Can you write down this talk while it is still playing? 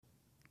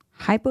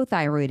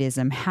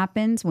Hypothyroidism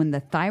happens when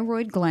the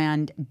thyroid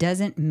gland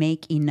doesn't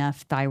make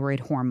enough thyroid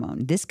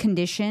hormone. This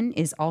condition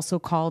is also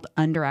called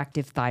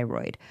underactive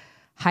thyroid.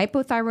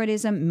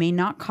 Hypothyroidism may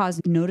not cause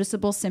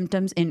noticeable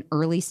symptoms in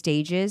early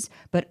stages,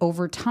 but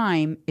over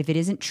time, if it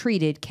isn't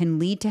treated, can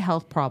lead to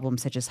health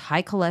problems such as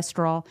high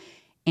cholesterol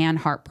and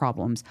heart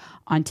problems.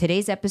 On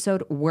today's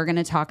episode, we're going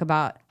to talk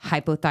about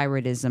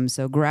hypothyroidism.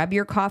 So grab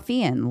your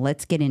coffee and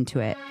let's get into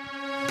it.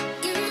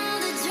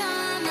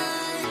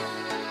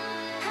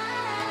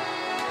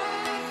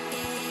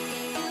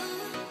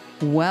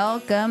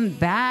 Welcome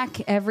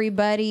back,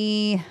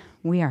 everybody.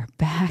 We are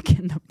back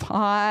in the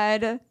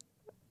pod.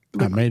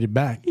 I made it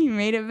back. He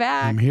made it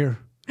back. I'm here.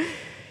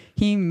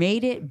 He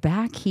made it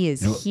back. He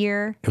is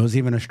here. It was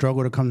even a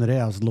struggle to come today.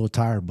 I was a little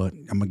tired, but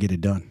I'm going to get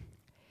it done.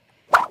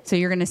 So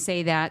you're going to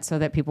say that so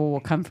that people will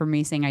come for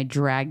me saying I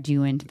dragged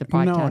you into the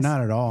podcast? No,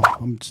 not at all.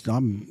 I'm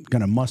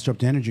going to muster up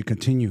the energy,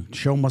 continue. The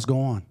show must go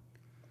on.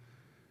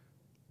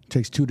 It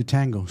takes two to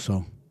tango,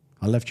 so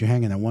I left you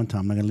hanging that one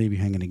time. I'm not going to leave you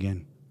hanging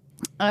again.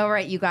 All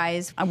right, you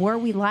guys. Where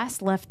we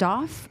last left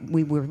off,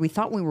 we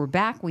thought we were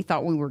back. We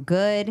thought we were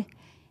good.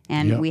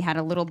 And we had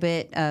a little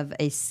bit of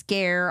a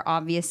scare,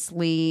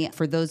 obviously.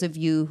 For those of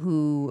you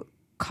who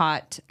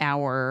caught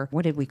our,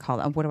 what did we call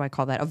that? What do I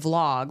call that? A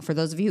vlog. For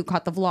those of you who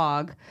caught the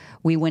vlog,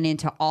 we went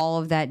into all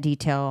of that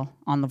detail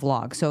on the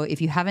vlog. So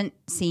if you haven't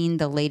seen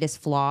the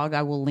latest vlog,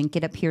 I will link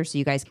it up here so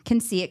you guys can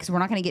see it, because we're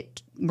not going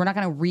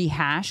to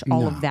rehash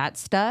all of that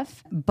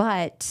stuff.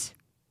 But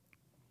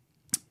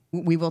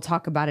we will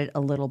talk about it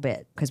a little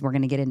bit because we're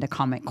going to get into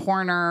Comment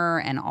Corner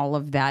and all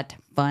of that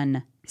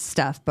fun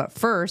stuff. But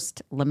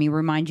first, let me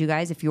remind you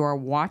guys, if you are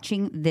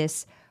watching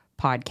this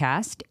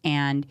podcast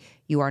and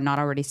you are not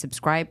already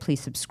subscribed, please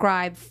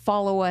subscribe.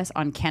 Follow us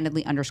on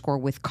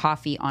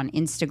candidly_with_coffee on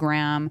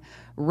Instagram.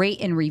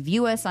 Rate and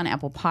review us on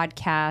Apple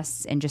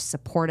Podcasts and just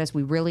support us.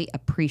 We really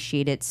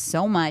appreciate it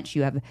so much.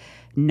 You have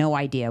no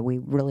idea. We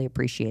really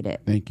appreciate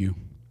it. Thank you.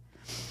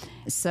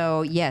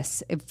 So,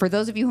 yes, for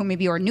those of you who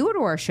maybe are newer to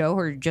our show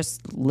or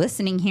just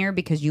listening here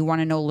because you want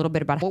to know a little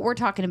bit about what we're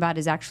talking about,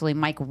 is actually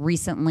Mike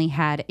recently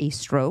had a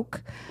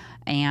stroke,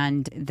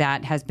 and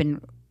that has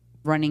been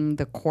running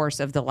the course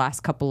of the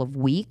last couple of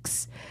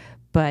weeks.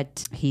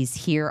 But he's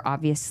here,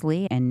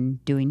 obviously,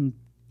 and doing...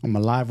 I'm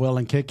alive, well,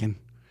 and kicking.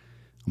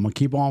 I'm going to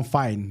keep on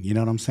fighting. You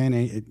know what I'm saying?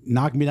 It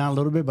knocked me down a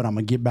little bit, but I'm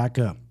going to get back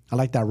up. I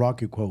like that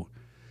Rocky quote.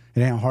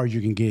 It ain't hard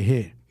you can get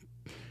hit,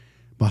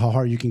 but how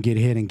hard you can get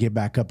hit and get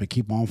back up and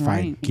keep on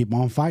fighting. Right. Keep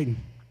on fighting.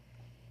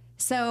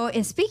 So,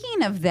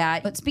 speaking of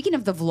that, but speaking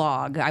of the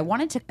vlog, I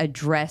wanted to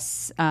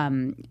address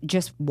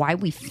just why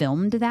we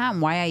filmed that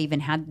and why I even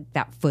had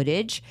that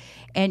footage.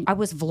 And I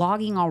was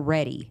vlogging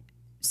already.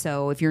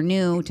 So if you're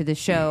new to the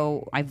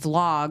show, I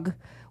vlog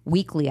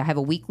weekly. I have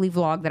a weekly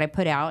vlog that I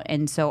put out.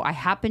 And so I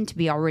happened to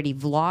be already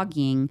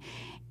vlogging.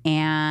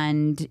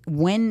 And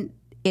when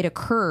it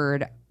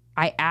occurred,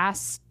 I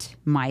asked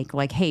Mike,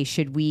 like, hey,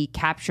 should we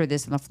capture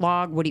this in the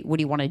vlog? What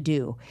do you want to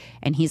do?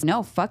 And he's,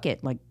 no, fuck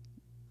it. Like,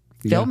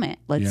 film it.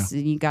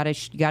 You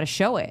gotta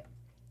show it.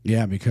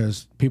 Yeah,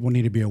 because people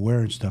need to be aware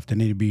and stuff. They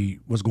need to be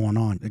what's going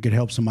on. It could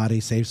help somebody,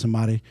 save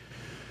somebody.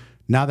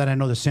 Now that I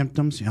know the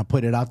symptoms, I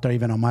put it out there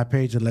even on my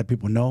page to let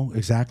people know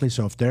exactly.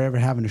 So if they're ever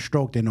having a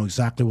stroke, they know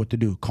exactly what to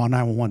do. Call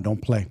 911.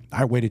 Don't play.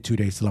 I waited 2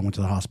 days till I went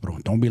to the hospital.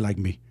 Don't be like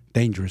me.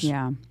 Dangerous.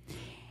 Yeah.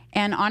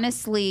 And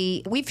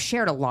honestly, we've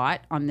shared a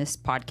lot on this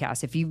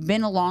podcast. If you've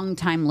been a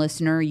long-time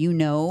listener, you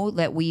know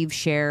that we've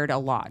shared a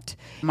lot.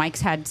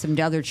 Mike's had some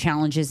other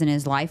challenges in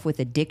his life with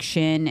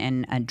addiction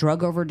and a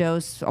drug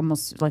overdose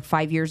almost like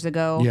 5 years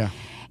ago. Yeah.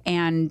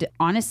 And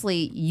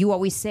honestly, you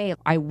always say,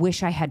 I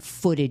wish I had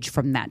footage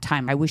from that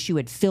time. I wish you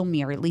had filmed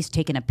me or at least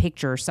taken a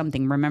picture or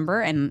something,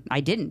 remember? And I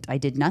didn't. I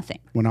did nothing.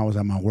 When I was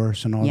at my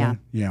worst and all that?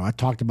 Yeah, I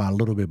talked about it a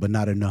little bit, but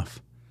not enough.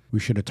 We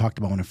should have talked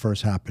about when it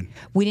first happened.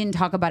 We didn't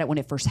talk about it when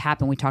it first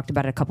happened. We talked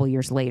about it a couple of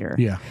years later.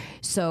 Yeah.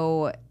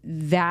 So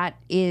that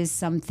is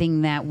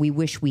something that we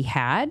wish we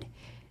had.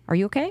 Are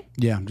you okay?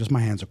 Yeah, just my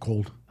hands are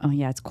cold. Oh,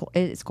 yeah, it's cold.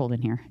 It's cold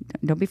in here.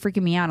 Don't be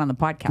freaking me out on the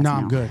podcast No, now.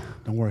 I'm good.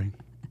 Don't worry.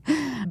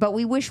 But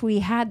we wish we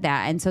had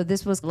that. And so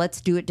this was, let's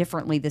do it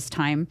differently this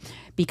time,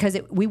 because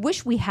we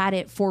wish we had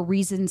it for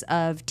reasons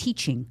of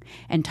teaching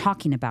and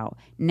talking about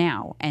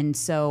now. And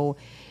so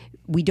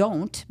we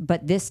don't,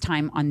 but this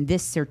time on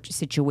this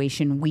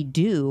situation, we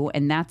do.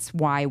 And that's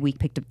why we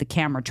picked up the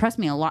camera. Trust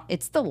me,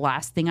 it's the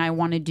last thing I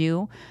want to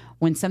do.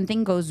 When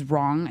something goes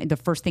wrong, the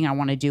first thing I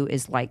want to do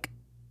is like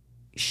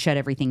shut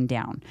everything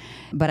down.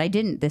 But I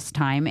didn't this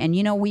time. And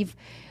you know,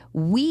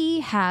 we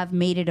have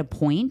made it a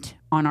point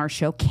on our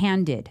show,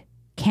 candidly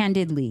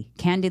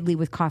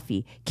with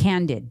coffee,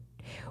 candid.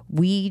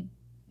 We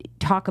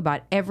talk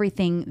about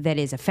everything that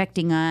is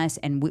affecting us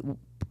and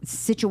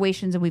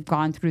situations that we've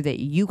gone through that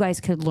you guys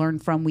could learn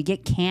from. We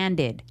get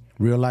candid.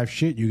 Real life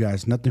shit, you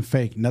guys. Nothing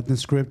fake, nothing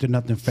scripted,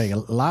 nothing fake. A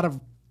lot of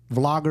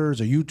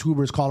vloggers or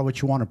YouTubers, call it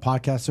what you want, or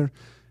podcaster,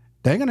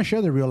 they're going to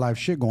share the real life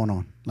shit going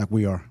on like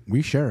we are.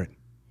 We share it.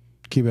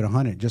 Keep it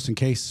 100 just in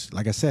case,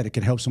 like I said, it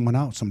could help someone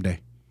out someday.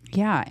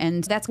 Yeah,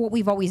 and that's what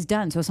we've always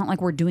done. So it's not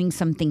like we're doing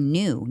something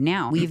new.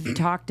 Now, we've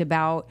talked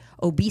about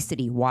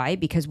obesity. Why?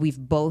 Because we've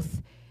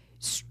both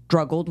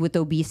struggled with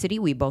obesity.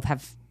 We both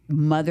have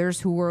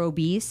mothers who were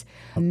obese.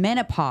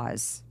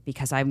 Menopause,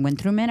 because I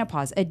went through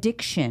menopause.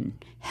 Addiction,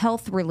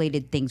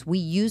 health-related things. We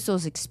use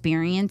those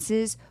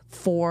experiences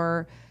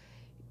for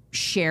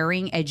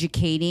sharing,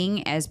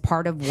 educating as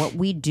part of what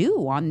we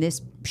do on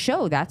this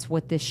show. That's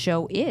what this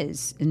show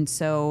is. And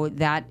so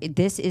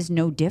this is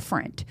no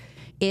different.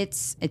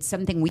 It's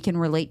something we can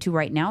relate to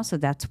right now, so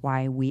that's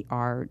why we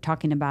are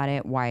talking about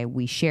it, why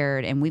we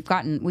shared, and we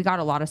got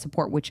a lot of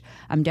support, which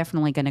I'm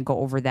definitely going to go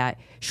over that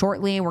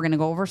shortly. We're going to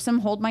go over some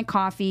Hold My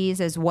Coffees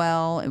as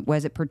well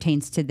as it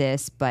pertains to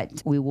this,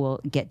 but we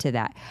will get to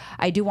that.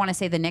 I do want to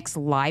say the next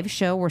live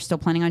show, we're still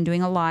planning on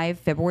doing a live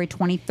February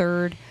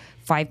 23rd,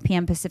 5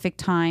 p.m. Pacific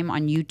time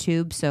on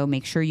YouTube, so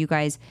make sure you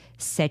guys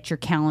set your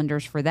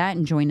calendars for that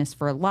and join us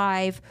for a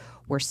live.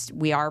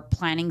 We are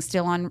planning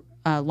still on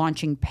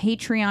launching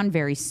Patreon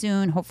very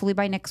soon. Hopefully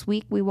by next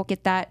week we will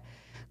get that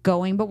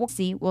going, but we'll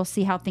see. We'll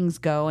see how things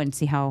go and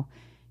see how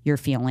you're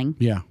feeling.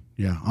 Yeah,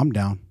 I'm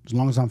down. As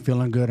long as I'm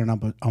feeling good and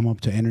I'm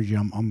up to energy,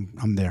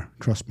 I'm there.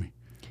 Trust me.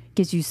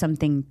 Gives you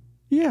something.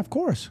 Yeah, of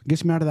course.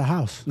 Gets me out of the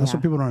house. That's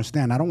what people don't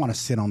understand. I don't want to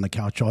sit on the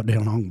couch all day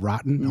long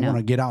rotten. No. I want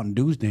to get out and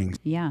do things.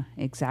 Yeah,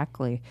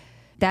 exactly.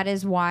 That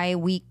is why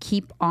we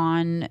keep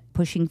on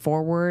pushing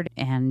forward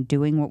and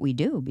doing what we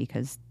do,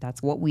 because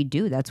that's what we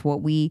do. That's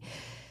what we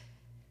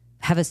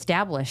have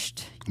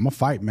established. I'm a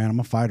fight, man. I'm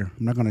a fighter.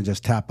 I'm not going to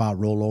just tap out,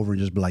 roll over, and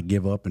just be like,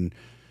 give up, and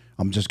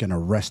I'm just going to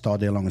rest all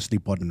day long and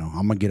sleep all day long.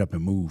 I'm going to get up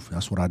and move.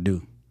 That's what I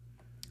do.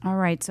 All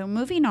right. So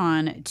moving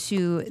on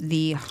to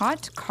the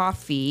hot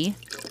coffee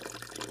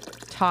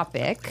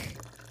topic.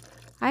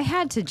 I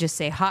had to just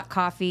say hot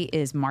coffee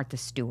is Martha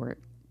Stewart.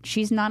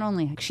 She's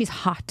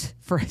hot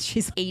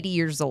she's 80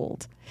 years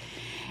old.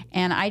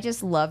 And I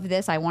just love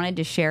this. I wanted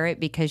to share it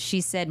because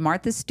she said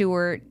Martha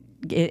Stewart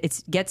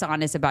gets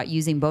honest about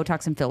using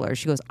Botox and fillers.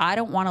 She goes, I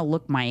don't want to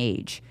look my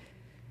age.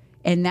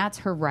 And that's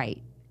her right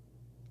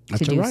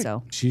to do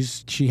so.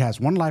 She has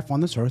one life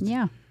on this earth.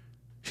 Yeah.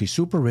 She's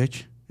super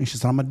rich. And she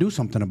said, I'm going to do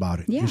something about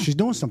it. Yeah. And she's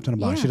doing something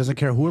about it. She doesn't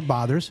care who it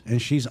bothers.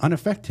 And she's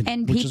unaffected.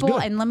 And people,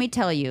 and let me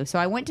tell you, so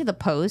I went to the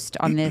post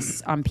on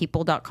this, on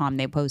people.com.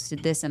 They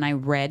posted this, and I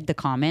read the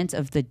comments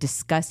of the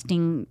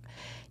disgusting,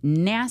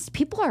 nasty.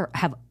 People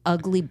have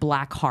ugly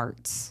black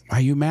hearts. Why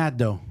are you mad,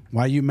 though?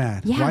 Why are you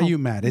mad? Yeah. Why are you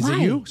mad? Is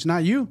it you? It's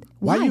not you.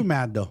 Why Why? are you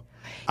mad, though?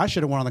 I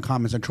should have went on the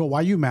comments and troll. Why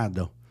are you mad,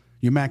 though?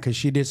 You mad because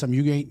she did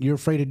something you're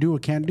afraid to do or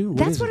can't do?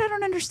 That's what I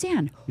don't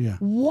understand. Yeah.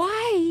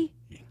 Why?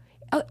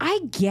 I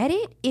get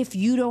it if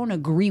you don't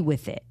agree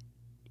with it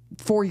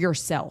for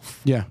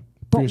yourself. Yeah.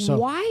 But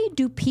why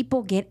do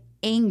people get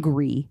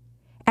angry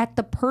at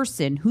the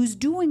person who's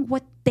doing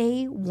what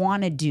they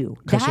want to do?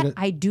 That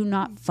I do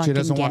not fucking get.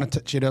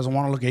 She doesn't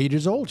want to look 8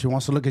 years old. She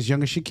wants to look as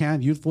young as she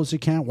can, youthful as she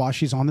can, while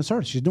she's on this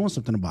earth. She's doing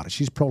something about it.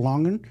 She's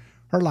prolonging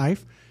her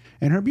life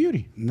and her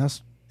beauty,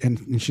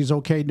 and she's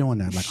okay doing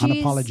that, like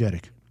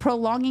unapologetic.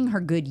 Prolonging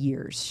her good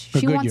years.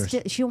 She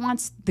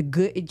wants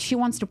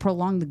to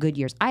prolong the good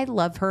years. I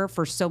love her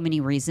for so many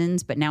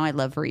reasons, but now I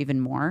love her even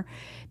more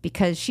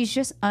because she's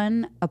just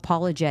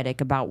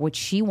unapologetic about what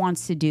she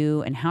wants to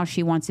do and how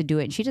she wants to do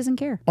it, and she doesn't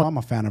care. Oh, I'm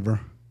a fan of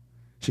her.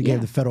 She gave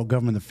the federal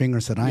government the finger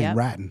and said, I ain't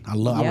ratting.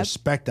 I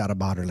respect that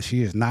about her.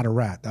 She is not a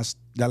rat.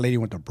 That lady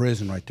went to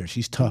prison right there.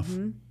 She's tough.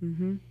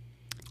 Mm-hmm.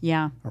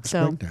 Yeah. I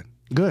respect that.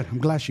 Good. I'm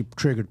glad she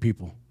triggered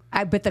people.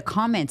 But the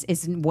comments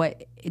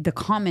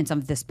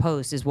of this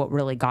post is what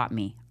really got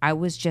me. I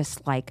was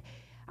just like,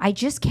 I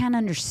just can't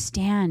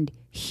understand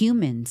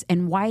humans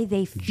and why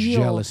they feel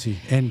jealousy,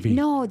 envy.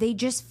 No, they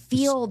just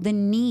feel the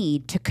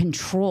need to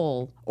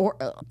control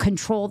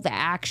the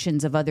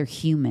actions of other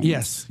humans.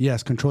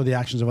 Yes, control the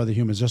actions of other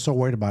humans. They're so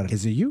worried about it.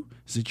 Is it you?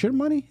 Is it your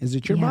money? Is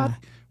it your body?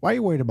 Why are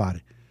you worried about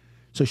it?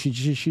 So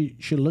she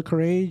look her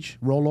age,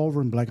 roll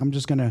over, and be like, I'm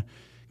just gonna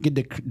get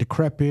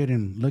decrepit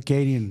and look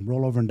 80 and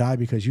roll over and die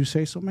because you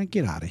say so. Man,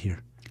 get out of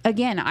here.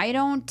 Again, I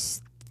don't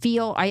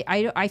feel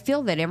I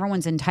feel that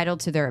everyone's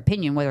entitled to their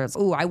opinion, whether it's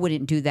I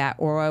wouldn't do that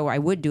or I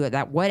would do it,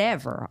 that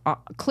whatever.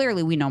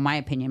 Clearly, we know my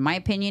opinion. My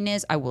opinion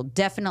is I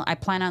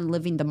plan on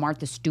living the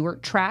Martha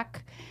Stewart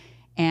track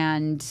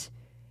and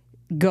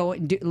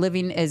making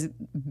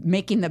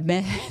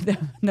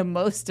the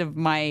most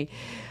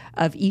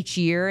of each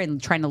year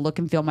and trying to look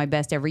and feel my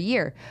best every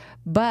year,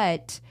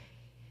 but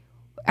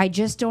I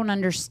just don't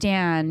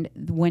understand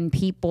when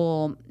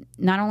people,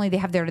 not only they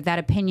have that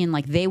opinion,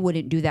 like they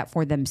wouldn't do that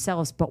for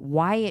themselves, but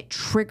why it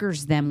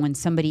triggers them when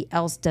somebody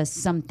else does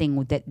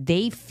something that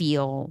they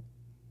feel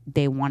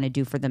they want to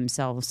do for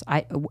themselves.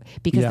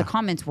 Because the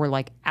comments were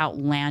like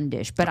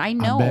outlandish, but I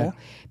know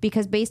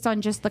because based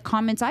on just the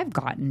comments I've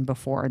gotten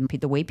before and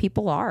the way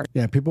people are.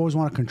 Yeah, people always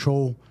want to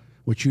control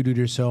what you do to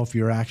yourself,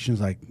 your actions.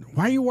 Like,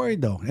 why are you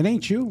worried though? It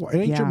ain't you. It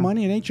ain't your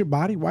money. It ain't your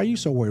body. Why are you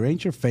so worried? It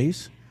ain't your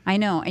face. I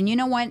know. And you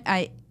know what?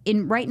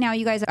 right now,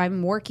 you guys,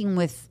 I'm working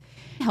with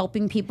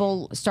helping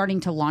people starting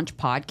to launch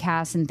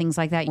podcasts and things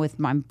like that.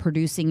 I'm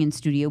producing in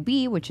Studio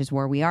B, which is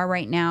where we are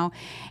right now.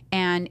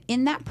 And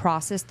in that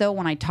process, though,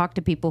 when I talk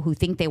to people who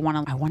think I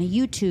want a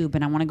YouTube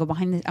and I want to go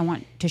I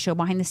want to show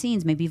behind the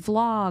scenes, maybe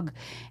vlog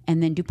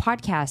and then do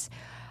podcasts.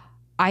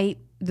 I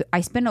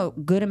spend a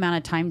good amount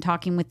of time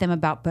talking with them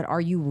about, but are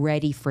you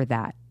ready for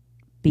that?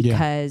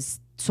 Because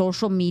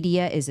social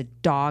media is a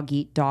dog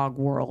eat dog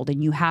world,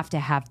 and you have to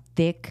have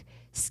thick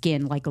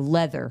skin like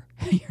leather.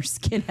 Your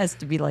skin has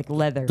to be like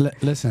leather.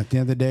 Listen, at the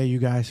end of the day, you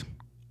guys,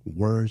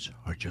 words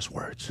are just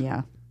words.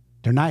 Yeah.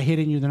 They're not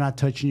hitting you. They're not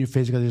touching you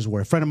physically. They're just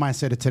words. A friend of mine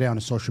said it today on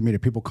the social media.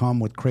 People come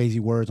with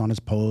crazy words on his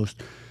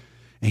post.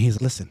 And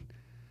he's, listen,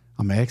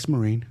 I'm an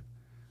ex-Marine.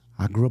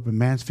 I grew up in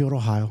Mansfield,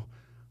 Ohio.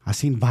 I've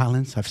seen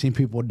violence. I've seen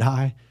people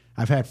die.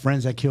 I've had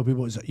friends that kill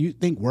people. You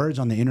think words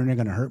on the internet are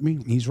going to hurt me?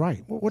 He's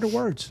right. What are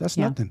words? That's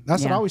nothing.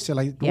 That's what I always say.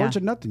 Like, words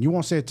are nothing. You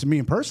won't say it to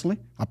me personally.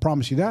 I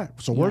promise you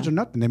that. So words are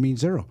nothing. They mean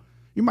zero.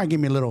 You might get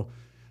me a little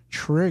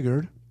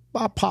triggered,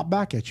 but I'll pop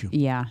back at you.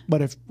 Yeah.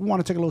 But if you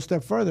want to take a little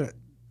step further,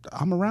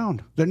 I'm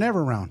around. They're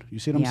never around. You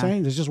see what I'm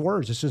saying? It's just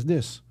words. It's just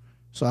this.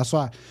 So that's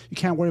why you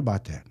can't worry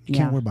about that. You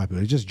can't worry about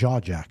people. It's just jaw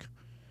jack.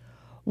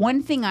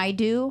 One thing I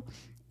do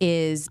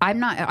is I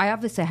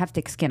obviously have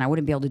thick skin. I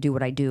wouldn't be able to do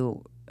what I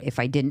do if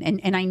I didn't.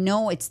 And I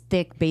know it's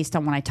thick based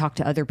on when I talk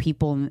to other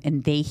people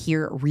and they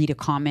read a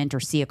comment or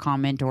see a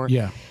comment or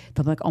they'll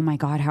be like, oh my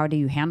God, how do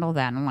you handle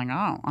that? And I'm like,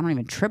 oh, I don't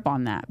even trip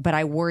on that. But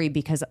I worry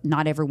because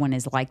not everyone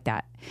is like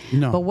that.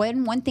 No. But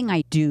one thing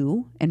I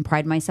do and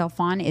pride myself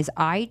on is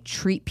I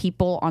treat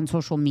people on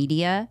social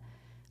media,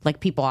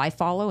 like people I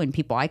follow and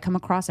people I come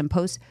across and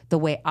post, the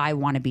way I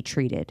want to be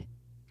treated.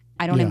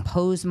 I don't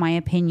impose my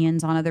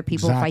opinions on other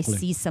people. Exactly. If I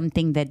see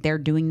something that they're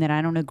doing that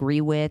I don't agree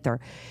with, or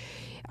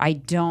I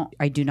do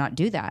not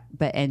do that.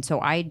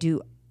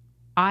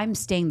 I'm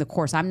staying the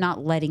course. I'm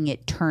not letting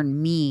it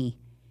turn me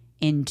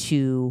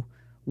into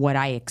what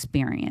I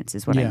experience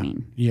is what I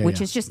mean,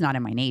 which is just not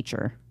in my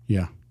nature.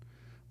 Yeah.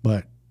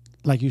 But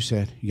like you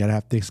said, you got to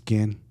have thick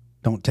skin.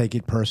 Don't take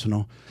it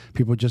personal.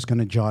 People are just going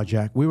to jaw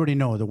jack. We already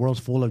know the world's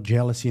full of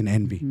jealousy and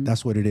envy. Mm-hmm.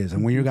 That's what it is.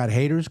 And when you got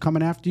haters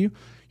coming after you,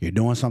 you're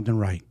doing something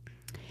right.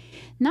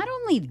 Not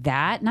only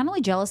that, not only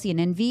jealousy and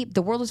envy,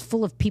 the world is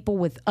full of people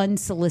with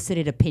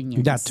unsolicited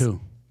opinions. That too.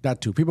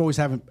 People always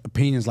have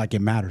opinions like it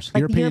matters.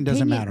 Like your opinion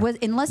doesn't matter.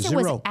 Unless it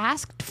was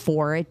asked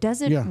for, it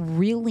doesn't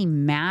really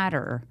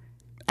matter.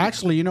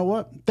 Actually, you know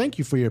what? Thank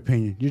you for your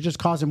opinion. You're just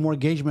causing more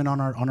engagement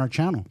on our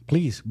channel.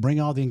 Please bring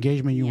all the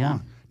engagement you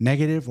want,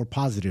 negative or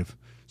positive.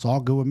 It's all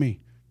good with me.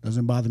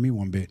 Doesn't bother me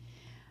one bit.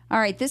 All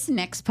right, this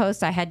next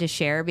post I had to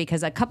share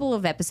because a couple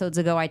of episodes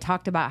ago I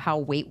talked about how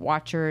Weight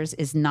Watchers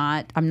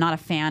I'm not a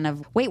fan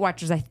of Weight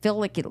Watchers. I feel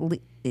like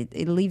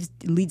it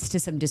leads to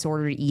some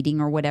disordered eating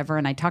or whatever.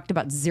 And I talked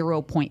about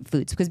 0 point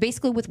foods because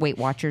basically with Weight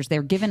Watchers,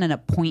 they're given a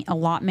point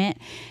allotment.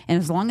 And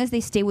as long as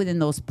they stay within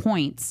those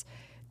points,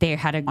 they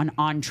had an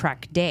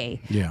on-track day.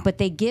 Yeah. But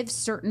they give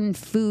certain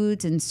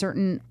foods and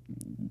certain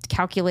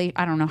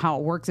I don't know how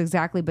it works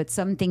exactly, but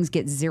some things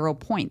get 0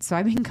 points. So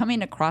I've been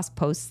coming across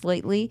posts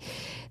lately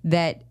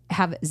that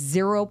have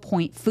 0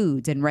 point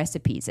foods and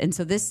recipes. And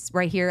so this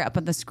right here up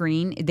on the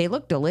screen, they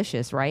look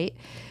delicious, right?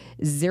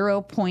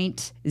 0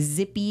 point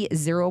zippy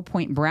 0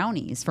 point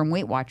brownies from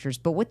Weight Watchers.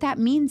 But what that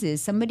means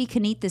is somebody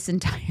can eat this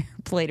entire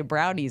plate of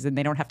brownies and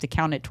they don't have to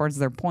count it towards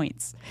their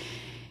points.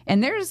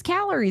 And there's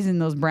calories in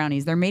those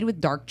brownies. They're made with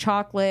dark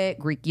chocolate,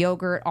 Greek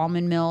yogurt,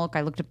 almond milk.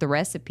 I looked up the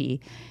recipe.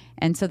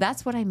 And so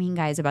that's what I mean,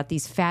 guys, about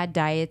these fad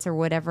diets or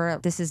whatever.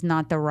 This is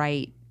not the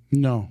right.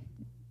 No.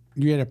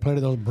 You get a plate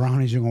of those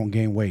brownies, you're going to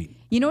gain weight.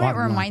 You know what it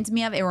reminds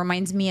me of? It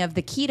reminds me of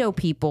the keto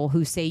people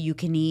who say you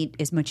can eat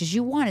as much as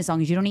you want as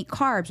long as you don't eat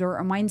carbs. Or it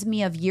reminds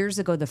me of years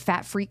ago, the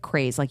fat-free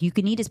craze. Like you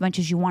can eat as much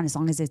as you want as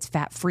long as it's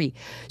fat-free.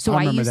 So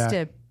I used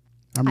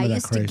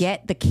to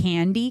get the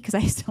candy because I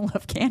used to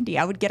love candy.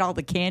 I would get all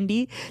the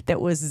candy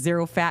that was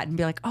 0 fat and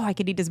be like, oh, I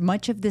could eat as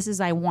much of this as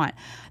I want.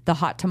 The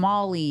hot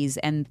tamales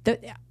and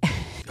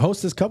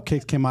Hostess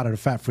cupcakes came out of the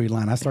fat-free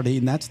line. I started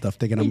eating that stuff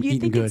thinking I'm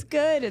eating good. It's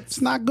good. It's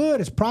not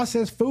good. It's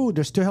processed food.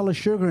 There's still hella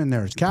sugar in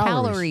there. It's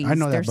calories. I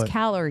know that. There's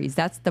calories.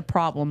 That's the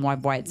problem why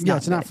it's not. Yeah,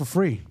 it's not for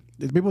free.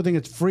 People think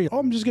it's free. Oh,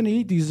 I'm just going to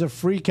eat these. These are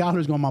free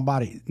calories going in my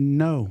body.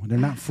 No, they're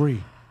not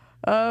free.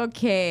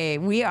 Okay,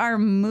 we are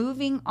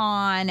moving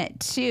on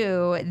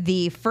to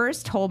the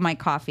first Hold My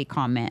Coffee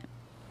comment.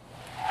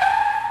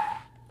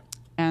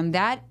 And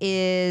that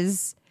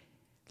is,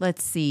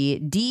 let's see,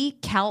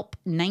 DCalp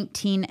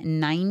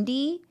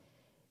 1990.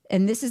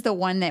 And this is the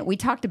one that we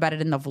talked about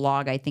it in the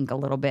vlog, I think, a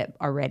little bit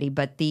already.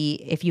 But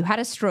if you had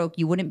a stroke,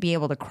 you wouldn't be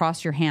able to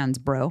cross your hands,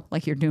 bro,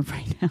 like you're doing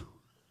right now.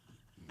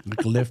 I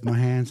could lift my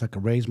hands. I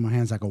could raise my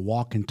hands. I could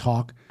walk and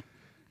talk.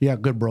 Yeah,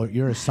 good, bro.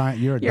 You're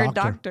a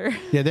doctor.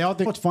 Yeah, they all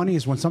think what's funny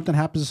is when something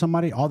happens to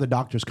somebody, all the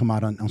doctors come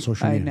out on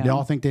social media. They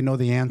all think they know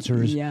the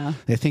answers. Yeah.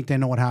 They think they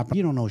know what happened.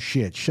 You don't know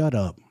shit. Shut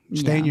up.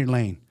 Stay in your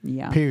lane.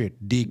 Yeah. Period.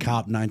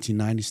 DCOP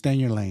 1990. Stay in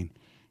your lane.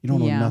 You don't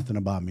know nothing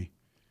about me,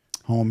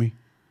 homie.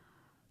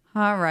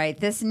 All right.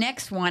 This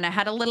next one, I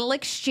had a little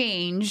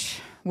exchange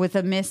with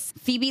a Miss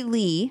Phoebe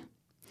Lee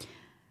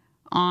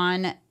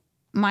on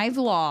my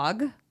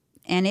vlog.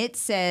 And it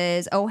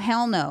says, oh,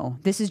 hell no.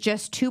 This is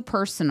just too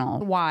personal.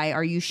 Why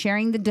are you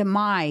sharing the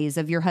demise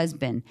of your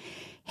husband?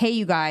 Hey,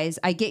 you guys,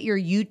 I get you're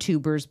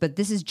YouTubers, but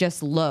this is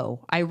just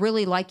low. I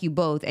really like you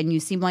both, and you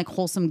seem like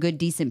wholesome, good,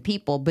 decent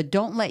people, but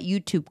don't let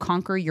YouTube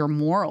conquer your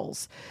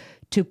morals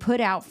to put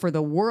out for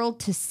the world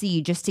to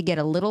see just to get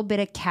a little bit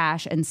of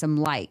cash and some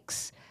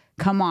likes.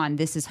 Come on,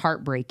 this is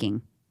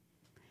heartbreaking.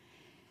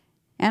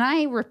 And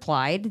I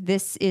replied,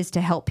 this is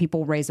to help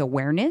people raise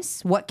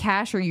awareness. What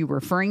cash are you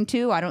referring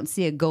to? I don't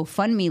see a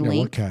GoFundMe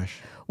link. What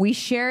cash? We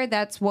share,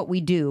 that's what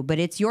we do, but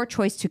it's your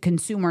choice to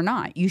consume or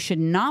not. You should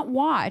not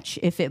watch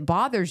if it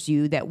bothers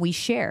you that we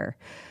share.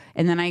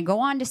 And then I go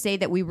on to say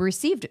that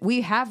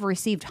we have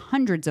received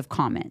hundreds of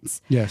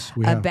comments. Yes,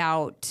 we have.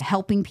 About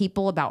helping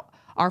people, about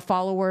our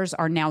followers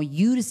are now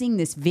using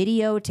this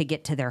video to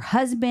get to their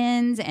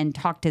husbands and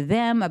talk to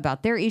them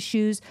about their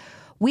issues.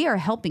 We are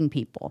helping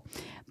people.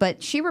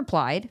 But she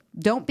replied,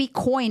 don't be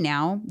coy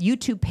now.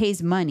 YouTube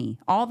pays money.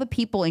 All the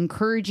people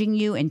encouraging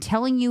you and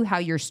telling you how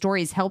your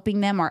story is helping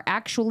them are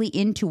actually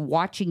into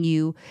watching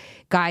you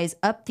guys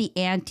up the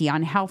ante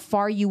on how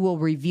far you will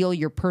reveal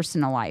your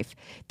personal life.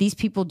 These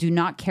people do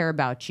not care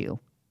about you.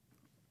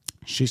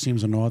 She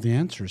seems to know all the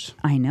answers.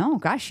 I know.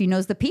 Gosh, she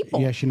knows the people.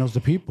 Yeah, she knows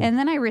the people. And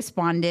then I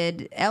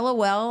responded,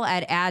 LOL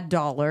at ad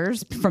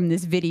dollars from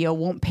this video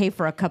won't pay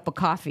for a cup of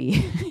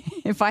coffee.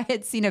 If I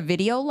had seen a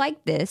video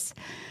like this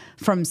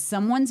from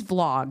someone's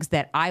vlogs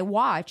that I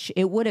watch,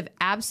 it would have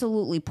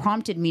absolutely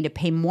prompted me to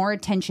pay more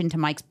attention to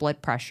Mike's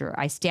blood pressure.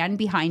 I stand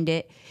behind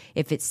it.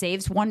 If it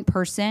saves one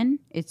person,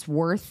 it's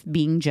worth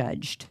being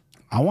judged.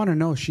 I want to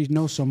know. She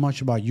knows so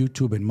much about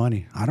YouTube and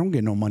money. I don't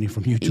get no money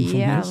from YouTube from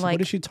this.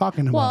 What is she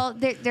talking about?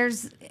 Well,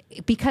 there's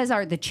because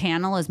the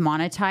channel is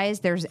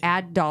monetized. There's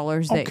ad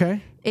dollars.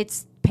 That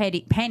it's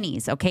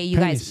pennies. Okay, you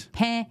guys,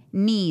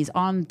 pennies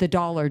on the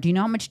dollar. Do you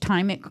know how much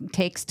time it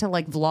takes to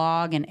like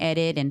vlog and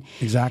edit and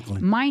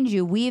exactly? Mind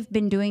you, we've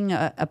been doing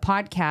a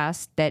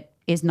podcast that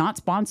is not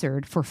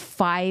sponsored for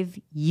 5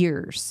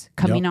 years.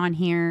 Coming on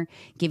here,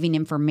 giving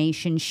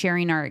information,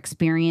 sharing our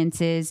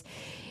experiences.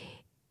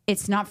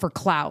 It's not for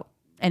clout.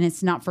 And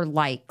it's not for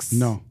likes.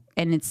 No.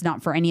 And it's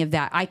not for any of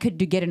that. I could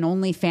get an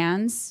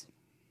OnlyFans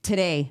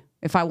today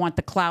if I want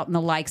the clout and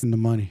the likes. And the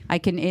money. I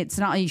can, it's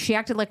not, she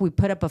acted like we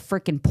put up a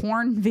freaking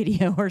porn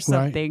video or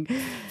something.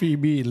 Right.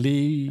 Phoebe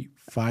Lee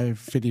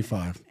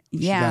 555.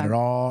 Yeah.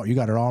 You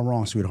got it all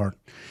wrong, sweetheart.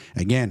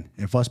 Again,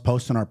 if us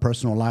posting our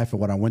personal life and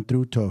what I went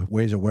through to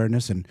raise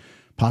awareness and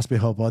possibly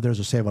help others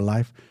or save a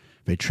life,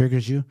 if it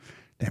triggers you,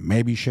 then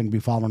maybe you shouldn't be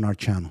following our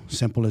channel.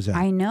 Simple as that.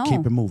 I know.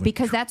 Keep it moving.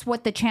 Because that's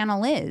what the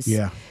channel is.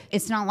 Yeah.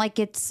 It's not like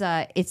this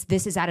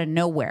is out of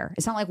nowhere.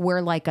 It's not like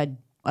we're like a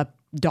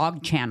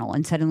dog channel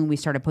and suddenly we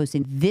started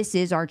posting. This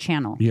is our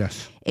channel.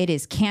 Yes. It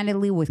is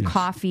Candidly with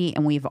Coffee,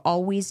 and we've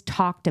always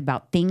talked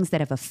about things that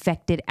have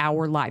affected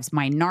our lives.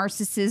 My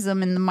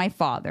narcissism and my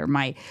father,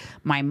 my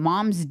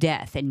mom's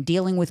death and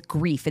dealing with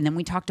grief. And then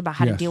we talked about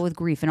how to deal with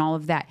grief and all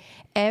of that.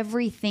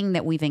 Everything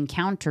that we've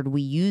encountered,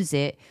 we use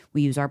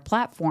our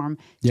platform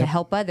to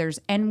help others,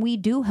 and we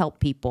do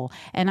help people.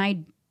 And I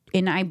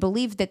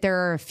believe that there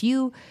are a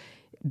few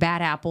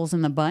bad apples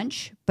in the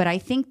bunch, but I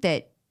think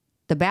that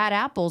the bad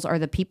apples are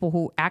the people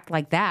who act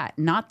like that,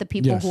 not the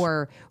people who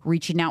are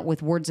reaching out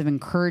with words of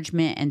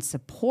encouragement and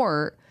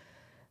support.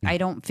 I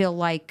don't feel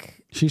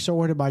like... She's so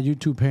worried about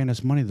YouTube paying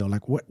us money, though.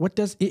 Like, what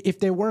does... If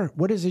they were,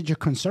 what is it your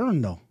concern,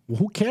 though? Well,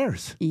 who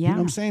cares? Yeah. You know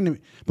what I'm saying?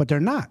 But they're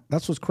not.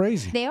 That's what's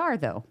crazy. They are,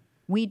 though.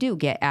 We do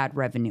get ad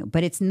revenue,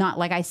 but it's not,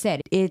 like I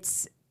said,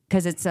 it's...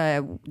 Because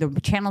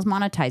the channel's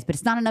monetized, but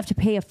it's not enough to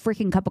pay a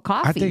freaking cup of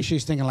coffee. I think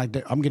she's thinking like,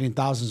 I'm getting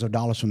thousands of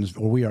dollars from this,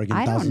 or we are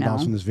getting thousands of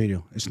dollars from this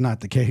video. It's not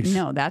the case.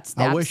 No, that's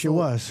I wish it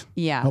was.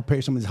 Yeah. Help pay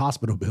some of these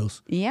hospital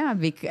bills. Yeah,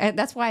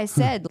 that's why I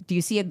said, do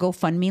you see a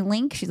GoFundMe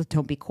link? She's like,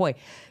 don't be coy.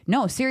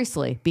 No,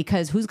 seriously,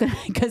 because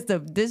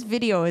this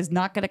video is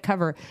not going to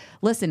cover.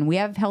 Listen, we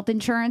have health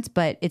insurance,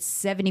 but it's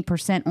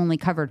 70% only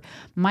covered.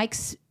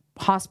 Mike's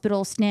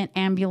hospital, stint,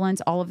 ambulance,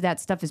 all of that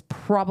stuff is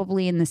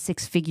probably in the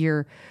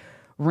 6-figure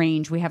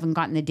range. We haven't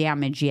gotten the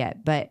damage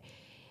yet, but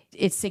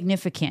it's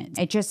significant.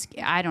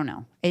 I don't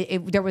know.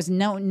 There was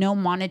no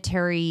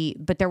monetary,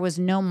 but there was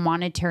no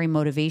monetary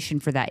motivation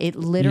for that. It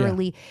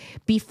literally,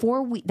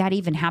 before that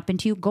even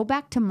happened to you, go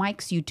back to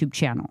Mike's YouTube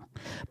channel.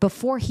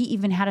 Before he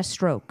even had a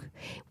stroke,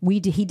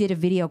 he did a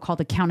video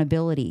called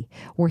Accountability,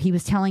 where he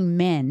was telling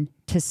men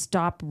to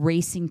stop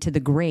racing to the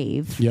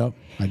grave. Yep,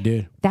 I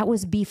did. That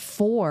was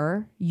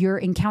before your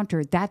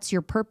encounter. That's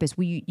your purpose.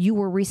 You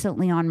were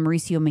recently on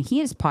Mauricio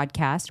Mejia's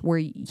podcast where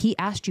he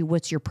asked you,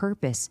 what's your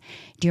purpose?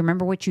 Do you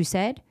remember what you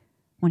said?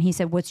 When he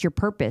said, what's your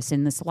purpose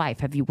in this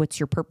life? What's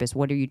your purpose?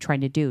 What are you trying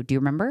to do? Do you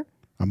remember?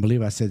 I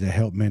believe I said to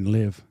help men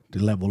live, to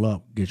level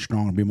up, get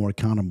stronger, be more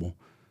accountable,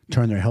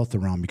 turn their health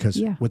around. Because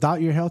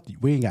without your health,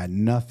 we ain't got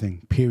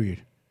nothing,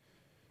 period.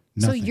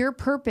 So your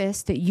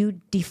purpose that you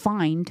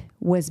defined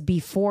was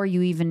before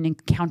you even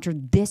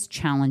encountered this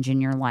challenge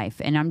in your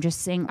life. And I'm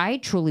just saying, I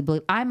truly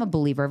believe, I'm a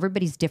believer,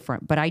 everybody's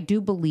different, but I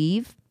do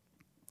believe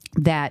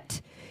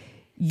that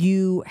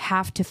you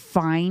have to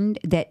find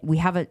that we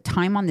have a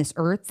time on this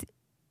earth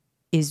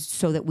is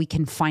so that we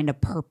can find a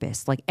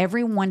purpose. Like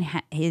everyone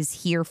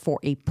is here for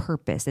a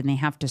purpose and they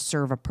have to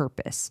serve a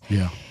purpose.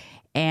 Yeah.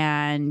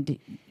 And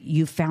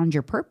you found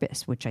your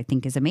purpose, which I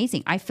think is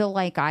amazing. I feel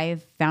like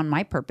I've found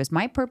my purpose.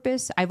 My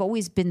purpose, I've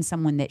always been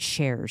someone that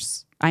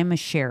shares. I'm a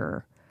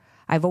sharer.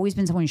 I've always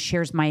been someone who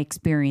shares my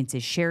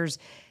experiences, shares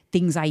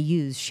things I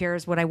use,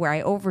 shares what I wear.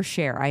 I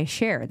overshare. I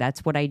share.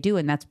 That's what I do.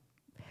 And that's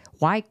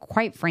why,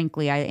 quite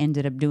frankly, I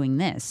ended up doing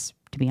this,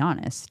 to be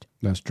honest.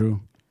 That's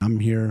true. I'm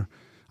here.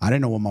 I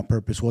didn't know what my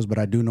purpose was, but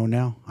I do know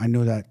now. I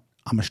know that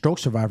I'm a stroke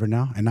survivor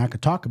now, and I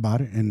could talk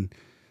about it, and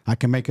I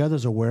can make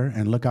others aware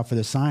and look out for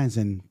the signs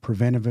and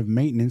preventive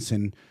maintenance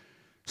and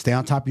stay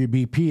on top of your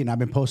BP. And I've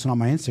been posting on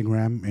my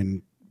Instagram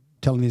and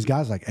telling these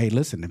guys like, hey,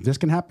 listen, if this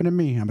can happen to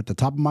me, I'm at the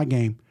top of my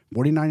game,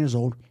 49 years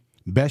old,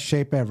 best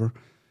shape ever.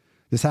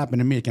 This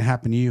happened to me. It can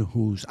happen to you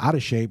who's out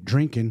of shape,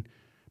 drinking,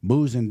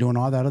 boozing, doing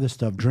all that other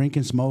stuff,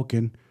 drinking,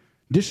 smoking,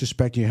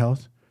 disrespecting your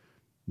health.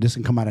 This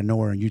can come out of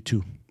nowhere in you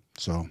too.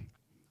 So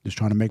just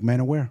trying to make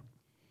men aware.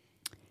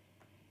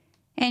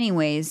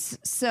 Anyways,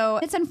 so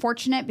it's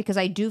unfortunate because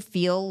I do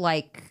feel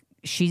like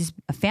she's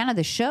a fan of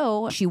the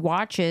show. She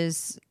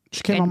watches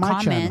and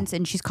comments,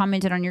 and she's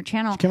commented on your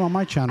channel. She came on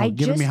my channel,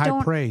 giving me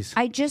high praise.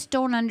 I just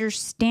don't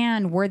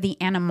understand where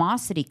the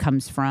animosity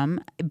comes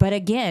from. But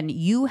again,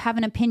 you have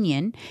an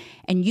opinion,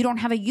 and you don't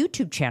have a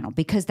YouTube channel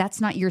because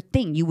that's not your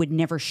thing. You would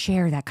never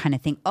share that kind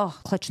of thing. Oh,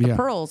 clutch the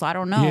pearls. I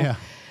don't know. Yeah.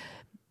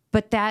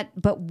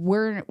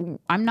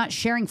 I'm not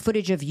sharing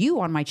footage of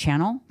you on my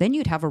channel. Then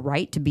you'd have a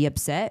right to be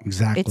upset.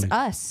 Exactly. It's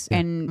us. Yeah.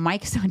 And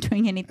Mike's not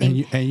doing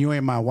anything. And you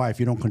ain't my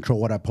wife. You don't control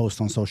what I post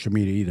on social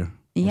media either.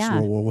 Yeah.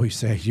 That's what we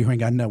say. We ain't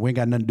got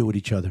nothing to do with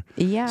each other.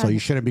 Yeah. So you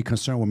shouldn't be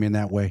concerned with me in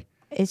that way.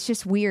 It's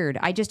just weird.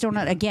 I just don't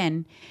know.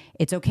 Again,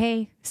 it's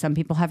okay. Some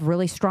people have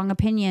really strong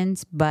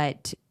opinions,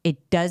 but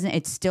it doesn't,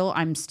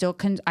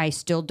 I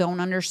still don't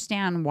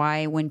understand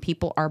why when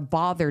people are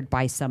bothered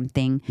by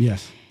something.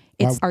 Yes.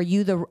 Are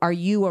you a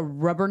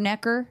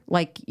rubbernecker?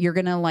 Like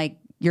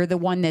you're the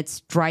one that's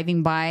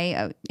driving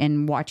by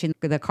and watching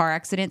the car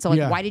accident. So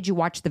why did you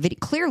watch the video?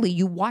 Clearly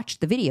you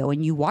watched the video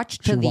and you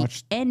watched to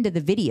the end of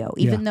the video,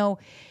 even though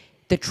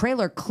the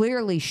trailer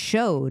clearly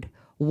showed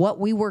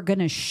what we were going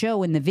to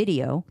show in the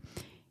video.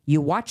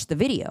 You watched the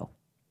video.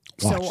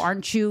 So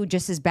aren't you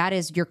just as bad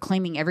as you're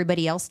claiming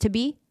everybody else to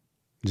be?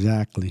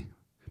 Exactly.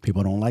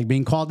 People don't like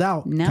being called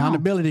out. No.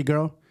 Accountability,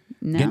 girl.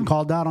 No. Getting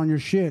called out on your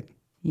shit.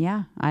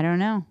 Yeah, I don't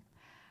know.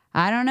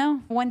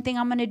 One thing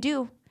I'm going to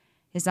do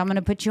is I'm going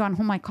to put you on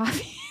Hold My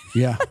Coffee.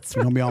 Yeah.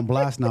 You're going to be on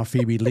blast now,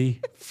 Phoebe Lee.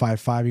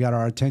 5'5", you got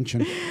our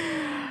attention.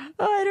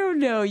 I don't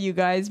know, you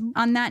guys.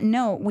 On that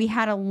note, we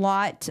had a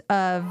lot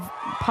of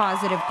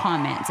positive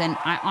comments, and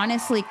I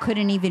honestly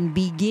couldn't even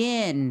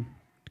begin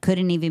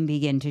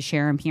to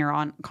share them here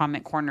on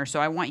Comment Corner. So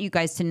I want you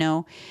guys to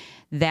know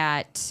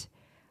that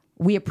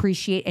we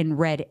appreciate and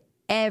read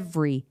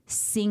every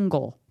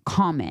single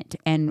comment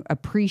and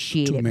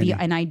appreciate it.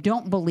 And I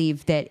don't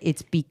believe that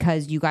it's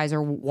because you guys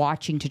are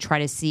watching to try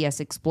to see us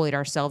exploit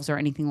ourselves or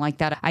anything like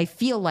that. I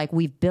feel like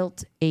we've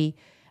built an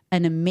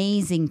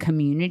amazing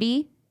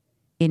community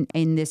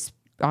in this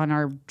on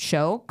our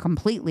show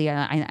completely,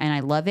 and I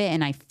love it,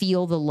 and I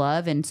feel the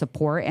love and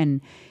support,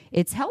 and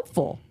it's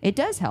helpful. It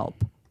does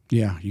help.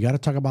 Yeah, you got to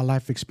talk about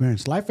life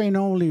experience. Life ain't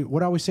only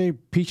what I always say,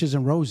 peaches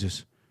and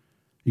roses.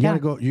 You gotta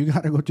go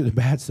through the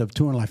bad stuff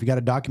too in life. You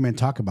gotta document and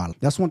talk about it.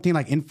 That's one thing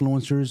like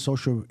influencers,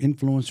 social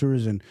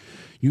influencers and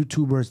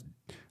YouTubers,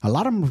 a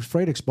lot of them are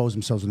afraid to expose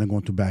themselves when they're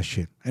going through bad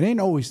shit. They're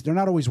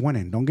not always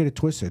winning. Don't get it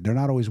twisted. They're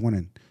not always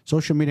winning.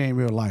 Social media ain't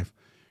real life.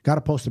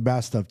 Gotta post the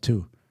bad stuff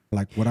too.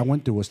 Like what I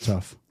went through was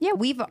tough. Yeah,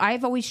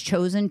 I've always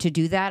chosen to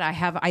do that.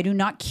 I do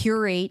not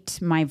curate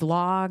my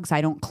vlogs.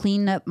 I don't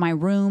clean up my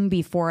room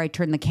before I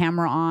turn the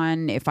camera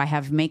on. If I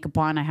have makeup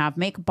on, I have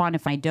makeup on.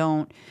 If I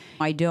don't,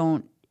 I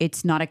don't.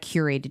 It's not a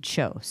curated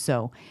show.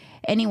 So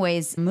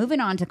anyways, moving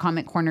on to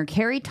Comment Corner,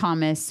 Carrie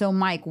Thomas. So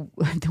Mike,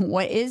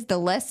 what is the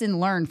lesson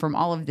learned from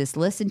all of this?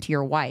 Listen to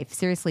your wife.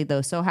 Seriously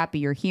though, so happy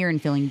you're here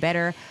and feeling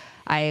better.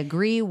 I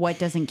agree. What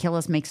doesn't kill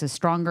us makes us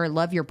stronger.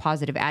 Love your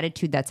positive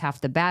attitude. That's half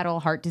the battle.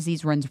 Heart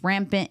disease runs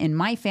rampant in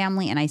my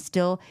family, and I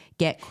still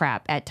get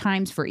crap at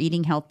times for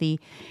eating healthy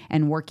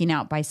and working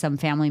out by some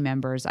family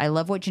members. I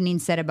love what Janine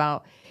said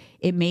about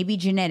it may be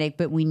genetic,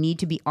 but we need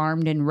to be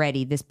armed and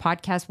ready. This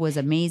podcast was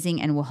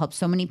amazing and will help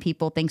so many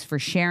people. Thanks for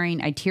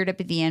sharing. I teared up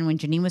at the end when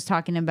Janine was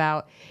talking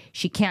about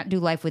she can't do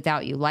life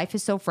without you. Life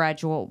is so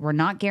fragile. We're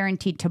not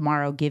guaranteed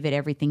tomorrow. Give it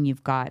everything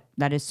you've got.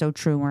 That is so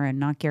true. We're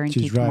not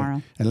guaranteed She's right.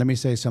 tomorrow. And let me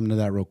say something to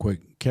that real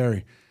quick.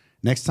 Carrie,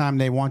 next time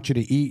they want you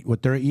to eat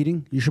what they're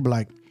eating, you should be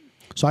like,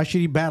 so I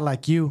should eat bad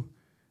like you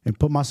and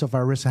put myself at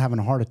risk of having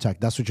a heart attack.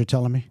 That's what you're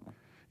telling me?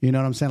 You know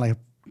what I'm saying? Like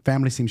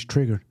family seems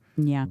triggered.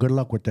 Yeah. Good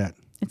luck with that.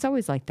 It's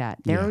always like that.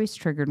 They're Yeah. always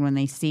triggered when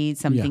they see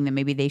something that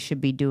maybe they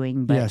should be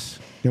doing. But Yes.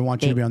 They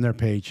want you to be on their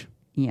page.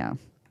 Yeah.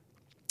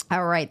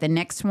 All right. The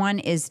next one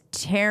is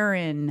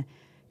Taryn,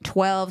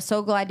 12.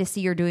 So glad to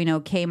see you're doing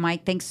okay,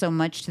 Mike. Thanks so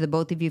much to the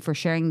both of you for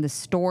sharing the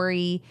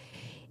story.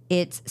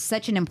 It's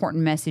such an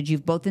important message.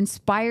 You've both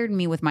inspired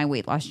me with my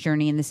weight loss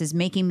journey, and this is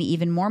making me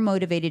even more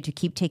motivated to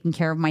keep taking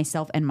care of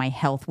myself and my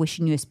health.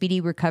 Wishing you a speedy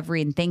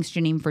recovery, and thanks,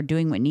 Janine, for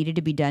doing what needed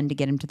to be done to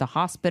get him to the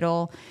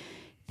hospital.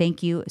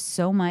 Thank you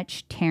so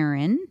much,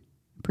 Taryn.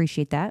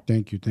 Appreciate that.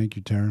 Thank you. Thank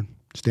you, Taryn.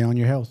 Stay on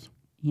your health.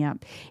 Yeah.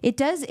 It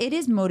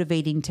is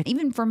motivating to,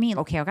 even for me,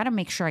 okay, I got to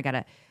make sure I got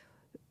to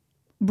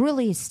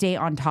really stay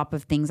on top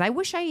of things. I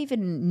wish I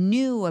even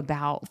knew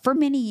about, for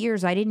many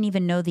years, I didn't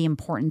even know the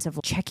importance of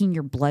checking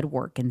your blood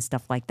work and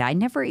stuff like that. I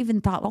never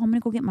even thought, I'm going to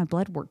go get my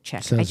blood work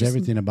checked. It says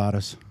everything about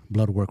us,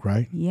 blood work,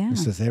 right? Yeah. It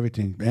says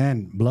everything.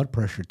 And blood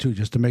pressure, too,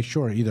 just to make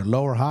sure, either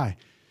low or high.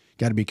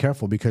 Got to be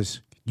careful because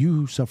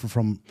you suffer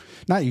from,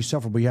 not you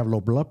suffer, but you have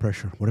low blood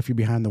pressure. What if you're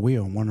behind the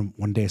wheel and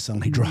one day it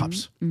suddenly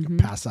drops? You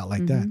pass out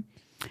like that.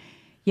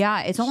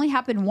 Yeah, it's only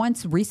happened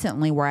once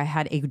recently where I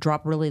had a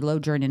drop really low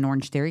during an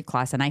Orange Theory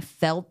class, and I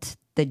felt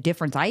the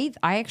difference. I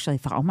actually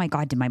thought, oh my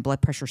God, did my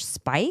blood pressure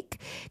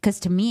spike? Because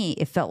to me,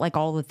 it felt like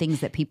all the things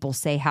that people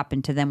say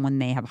happen to them when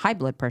they have high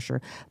blood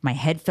pressure. My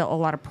head felt a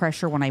lot of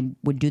pressure when I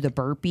would do the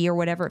burpee or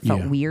whatever. It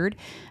felt weird.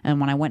 And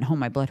when I went home,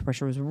 my blood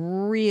pressure was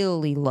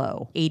really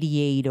low,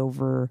 88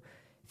 over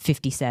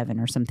 57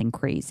 or something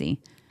crazy.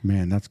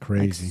 Man, that's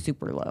crazy. Like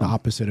super low. The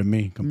opposite of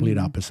me, complete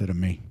opposite of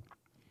me.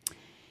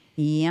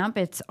 Yep,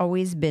 it's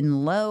always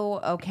been low.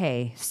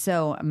 Okay,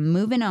 so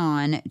moving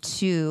on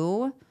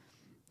to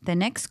the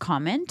next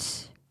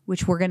comment,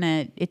 which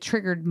it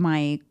triggered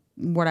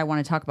what I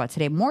want to talk about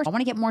today. I want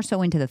to get more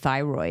so into the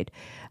thyroid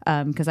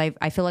because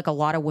I feel like a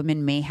lot of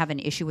women may have an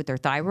issue with their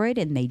thyroid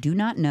and they do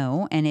not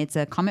know. And it's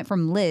a comment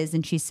from Liz,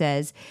 and she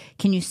says,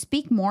 can you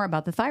speak more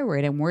about the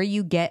thyroid and where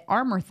you get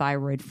Armor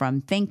Thyroid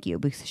from? Thank you.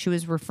 Because she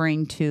was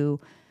referring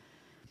to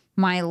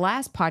my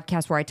last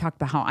podcast where I talked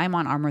about how I'm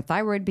on Armor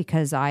Thyroid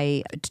because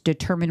I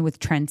determined with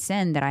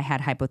Transcend that I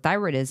had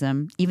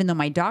hypothyroidism, even though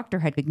my doctor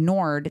had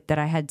ignored that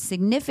I had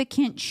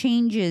significant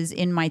changes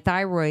in my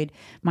thyroid,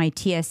 my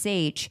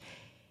TSH,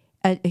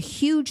 a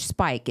huge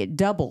spike. It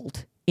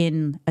doubled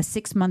in a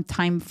 6-month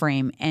time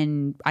frame,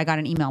 and I got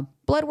an email,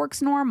 blood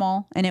work's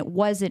normal, and it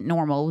wasn't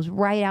normal. It was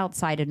right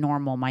outside of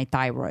normal, my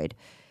thyroid.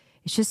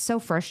 It's just so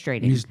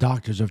frustrating. These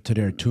doctors of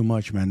today are too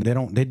much, man.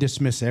 They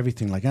dismiss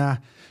everything like,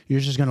 you're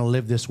just going to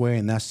live this way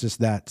and that's just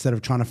that. Instead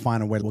of trying to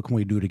find a way, what can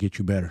we do to get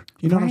you better?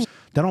 You know what I'm saying?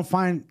 They don't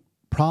find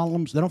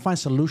problems. They don't find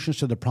solutions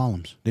to the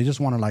problems. They just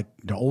want to like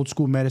the old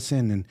school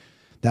medicine and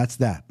that's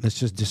that. Let's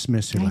just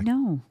dismiss it. I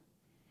know.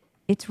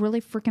 It's really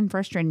freaking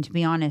frustrating, to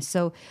be honest.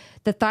 So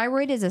the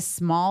thyroid is a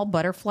small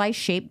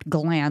butterfly-shaped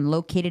gland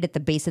located at the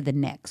base of the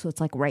neck. So it's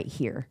like right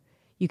here.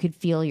 You could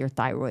feel your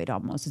thyroid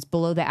almost. It's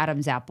below the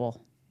Adam's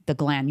apple. The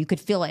gland, you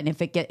could feel it, and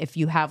if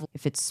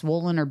it's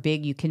swollen or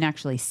big, you can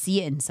actually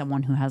see it in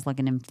someone who has like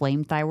an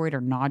inflamed thyroid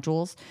or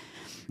nodules.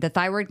 The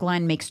thyroid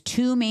gland makes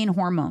 2 main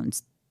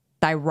hormones: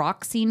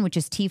 thyroxine, which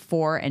is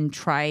T4, and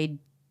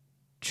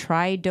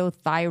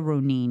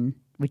tridothyronine,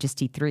 which is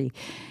T3.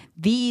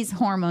 These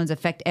hormones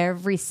affect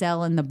every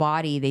cell in the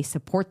body. They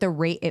support the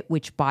rate at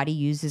which body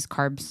uses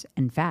carbs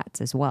and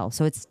fats as well.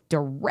 So it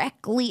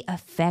directly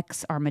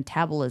affects our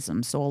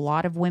metabolism. So a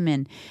lot of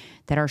women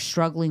that are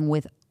struggling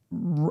with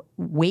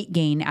weight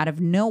gain out of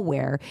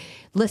nowhere.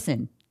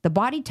 Listen, the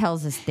body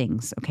tells us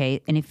things,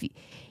 okay? And if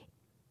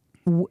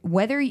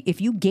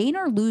you gain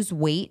or lose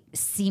weight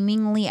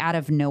seemingly out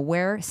of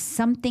nowhere,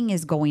 something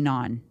is going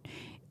on.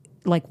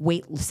 Like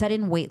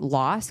sudden weight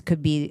loss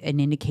could be an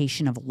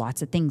indication of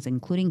lots of things,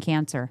 including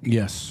cancer.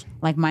 Yes.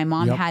 Like my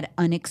mom had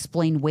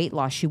unexplained weight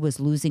loss. She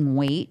was losing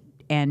weight,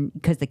 and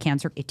because the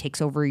cancer, it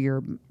takes over your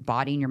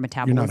body and your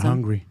metabolism. You're not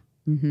hungry.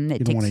 Mm-hmm. You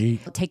don't want to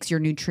eat. It takes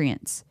your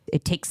nutrients.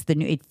 It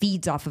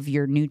feeds off of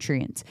your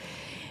nutrients.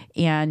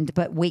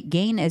 But weight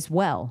gain as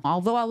well.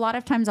 Although a lot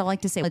of times I like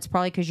to say it's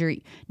probably because you're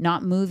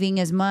not moving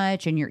as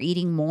much and you're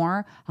eating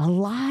more. A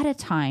lot of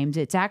times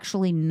it's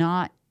actually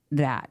not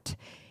that.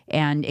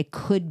 And it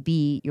could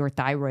be your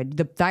thyroid.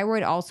 The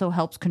thyroid also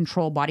helps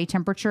control body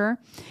temperature.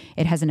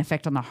 It has an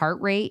effect on the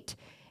heart rate.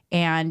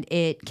 And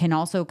it can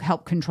also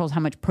help control how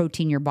much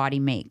protein your body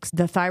makes.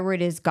 The thyroid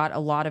has got a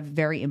lot of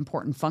very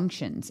important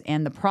functions.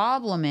 And the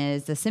problem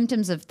is the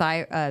symptoms of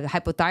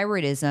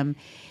hypothyroidism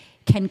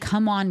can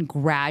come on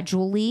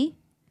gradually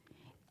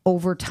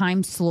over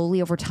time, slowly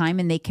over time.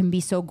 And they can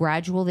be so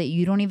gradual that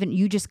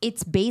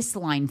it's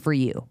baseline for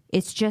you.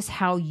 It's just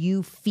how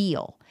you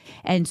feel.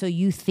 And so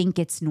you think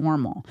it's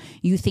normal.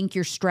 You think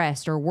you're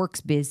stressed or work's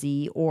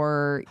busy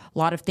or a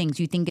lot of things.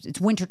 You think it's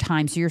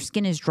wintertime, so your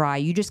skin is dry.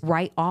 You just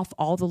write off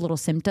all the little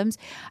symptoms.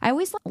 I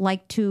always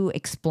like to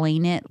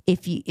explain it.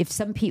 If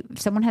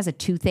someone has a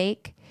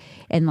toothache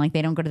and like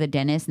they don't go to the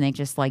dentist and they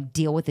just like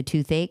deal with the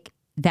toothache,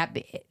 that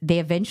they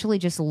eventually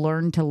just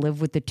learn to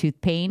live with the tooth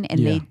pain,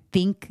 and they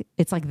think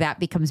it's like that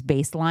becomes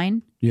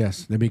baseline.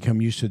 Yes, they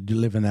become used to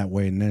living that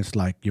way, and it's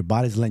like your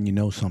body's letting you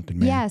know something,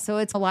 man. Yeah, so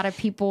it's a lot of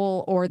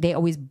people, or they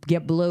always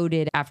get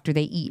bloated after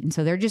they eat, and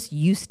so they're just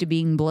used to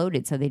being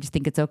bloated, so they just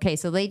think it's okay.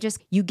 So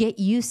you get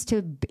used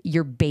to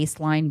your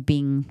baseline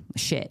being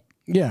shit.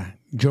 Yeah,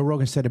 Joe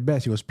Rogan said it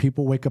best. He goes,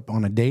 people wake up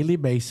on a daily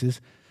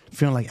basis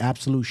feeling like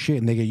absolute shit,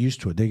 and they get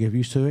used to it. They get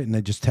used to it, and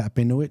they just tap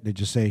into it. They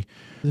just say,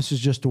 this is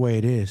just the way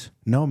it is.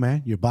 No,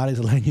 man, your body's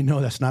letting you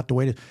know that's not the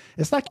way it is.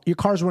 It's like your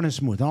car's running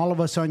smooth, and all of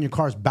a sudden your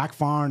car's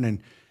backfiring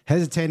and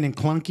hesitating and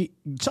clunky.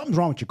 Something's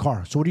wrong with your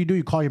car. So what do?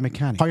 You call your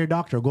mechanic. Call your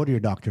doctor, or go to your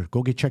doctor.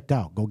 Go get checked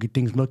out. Go get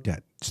things looked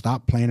at.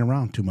 Stop playing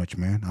around too much,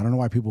 man. I don't know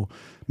why people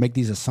make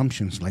these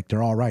assumptions like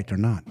they're all right. They're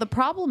not. The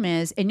problem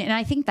is, and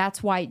I think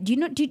that's why, do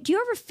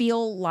you ever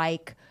feel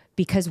like,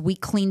 because we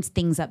clean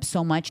things up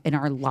so much in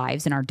our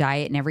lives and our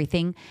diet and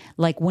everything,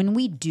 like when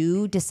we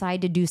do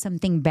decide to do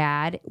something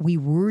bad, we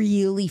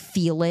really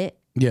feel it?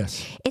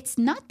 Yes. It's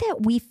not that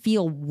we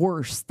feel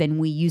worse than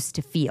we used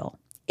to feel.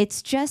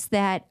 It's just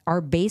that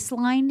our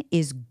baseline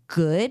is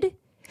good.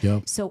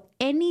 Yep. So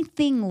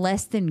anything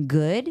less than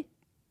good,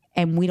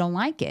 and we don't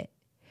like it.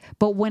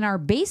 But when our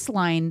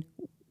baseline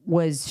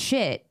was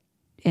shit,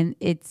 and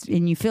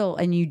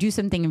you do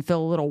something and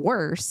feel a little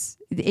worse,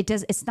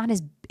 it's not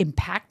as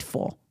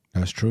impactful.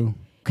 That's true.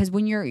 Because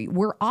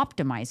we're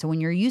optimized. So when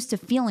you're used to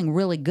feeling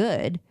really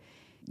good,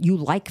 you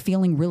like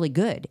feeling really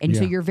good. And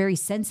so you're very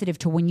sensitive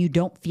to when you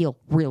don't feel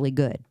really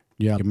good.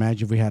 Yeah.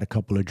 Imagine if we had a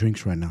couple of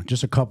drinks right now.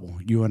 Just a couple.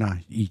 You and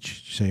I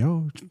each say,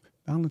 oh, it's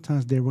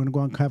Valentine's Day. We're going to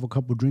go out and have a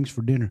couple of drinks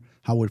for dinner.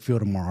 How would it feel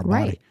tomorrow? Our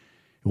body. It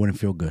wouldn't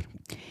feel good.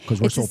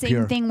 Because we're so pure. It's the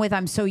same thing with,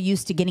 I'm so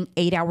used to getting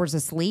 8 hours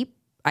of sleep.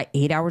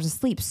 8 hours of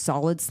sleep,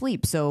 solid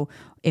sleep. So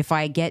if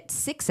I get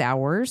 6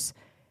 hours,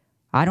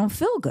 I don't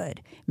feel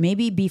good.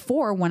 Maybe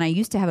before, when I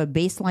used to have a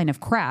baseline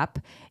of crap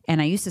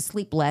and I used to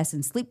sleep less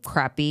and sleep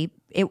crappy,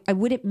 it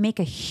wouldn't make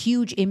a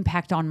huge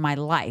impact on my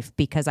life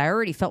because I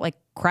already felt like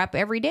crap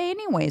every day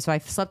anyway. So I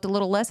slept a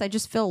little less. I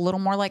just feel a little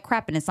more like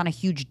crap, and it's not a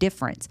huge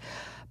difference.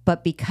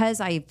 But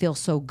because I feel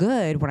so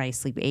good when I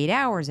sleep 8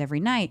 hours every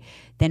night,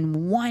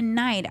 then one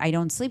night I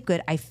don't sleep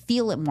good, I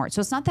feel it more.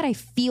 So it's not that I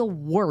feel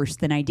worse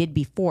than I did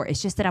before.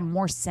 It's just that I'm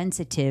more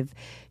sensitive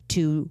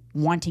to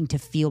wanting to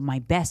feel my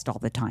best all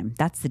the time.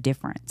 That's the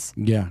difference.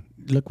 Yeah.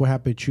 Look what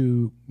happened to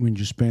you when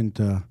you spent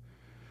the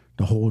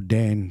whole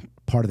day and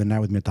part of the night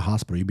with me at the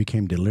hospital. You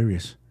became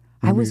delirious.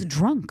 I was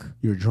drunk.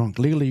 You were drunk.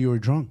 Legally, you were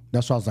drunk.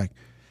 That's why I was like,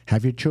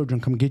 have your children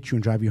come get you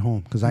and drive you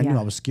home. Because I knew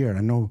I was scared.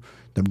 I know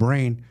the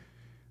brain,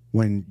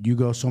 when you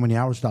go so many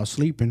hours without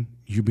sleeping,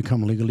 you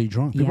become legally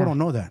drunk. People don't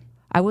know that.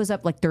 I was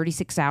up like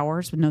 36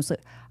 hours with no sleep.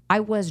 I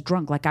was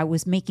drunk. Like I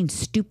was making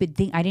stupid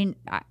things. I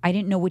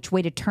didn't know which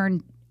way to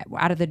turn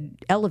out of the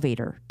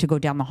elevator to go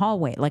down the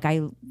hallway. Like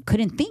I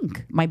couldn't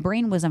think. My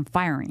brain wasn't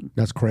firing.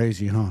 That's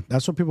crazy, huh?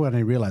 That's what people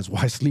didn't realize,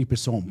 why sleep is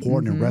so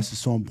important and rest is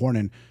so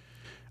important,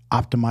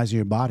 and optimizing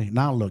your body.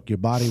 Now look, your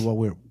body,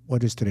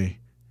 what is today?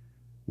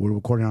 We're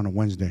recording on a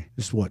Wednesday.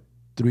 This is what?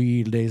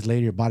 3 days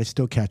later, your body's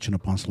still catching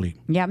up on sleep.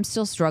 Yeah, I'm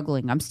still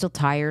struggling. I'm still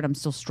tired. I'm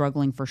still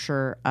struggling for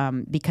sure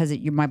because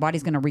my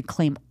body's going to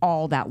reclaim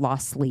all that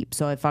lost sleep.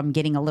 So if I'm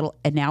getting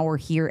an hour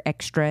here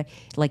extra,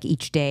 like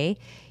each day,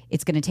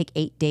 it's going to take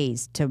 8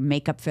 days to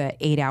make up for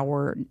 8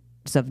 hours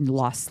of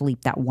lost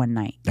sleep that one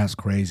night. That's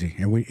crazy.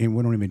 And we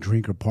don't even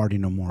drink or party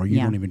no more. You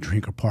don't even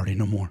drink or party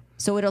no more.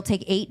 So it'll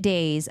take 8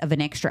 days of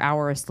an extra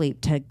hour of sleep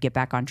to get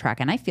back on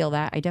track. And I feel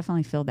that. I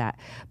definitely feel that.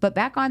 But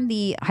back on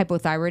the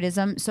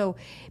hypothyroidism. So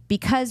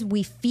because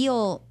we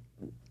feel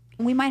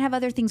we might have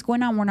other things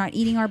going on, we're not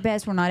eating our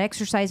best, we're not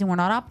exercising, we're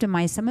not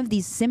optimized, some of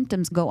these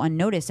symptoms go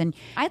unnoticed. And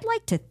I'd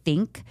like to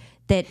think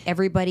that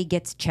everybody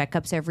gets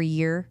checkups every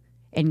year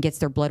and gets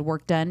their blood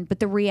work done. But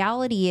the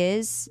reality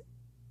is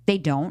they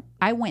don't.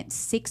 I went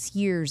 6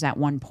 years at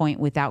one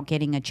point without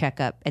getting a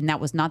checkup, and that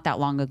was not that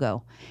long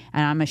ago.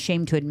 And I'm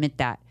ashamed to admit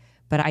that.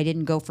 But I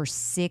didn't go for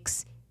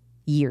 6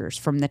 years,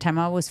 from the time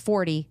I was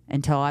 40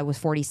 until I was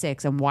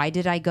 46. And why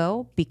did I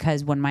go?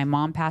 Because when my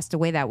mom passed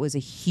away, that was a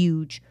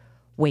huge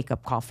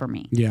wake-up call for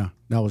me. Yeah,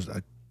 that was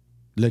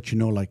let you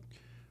know, like,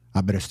 I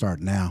better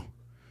start now.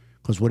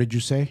 Because what did you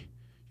say?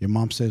 Your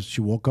mom says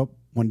she woke up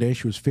one day,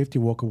 she was 50,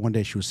 woke up one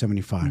day, she was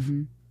 75.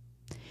 Mm-hmm.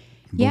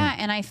 Yeah,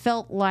 and I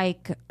felt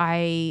like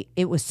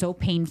it was so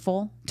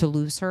painful to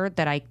lose her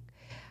that I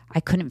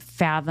couldn't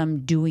fathom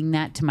doing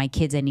that to my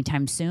kids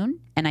anytime soon.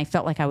 And I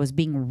felt like I was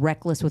being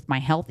reckless with my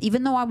health,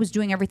 even though I was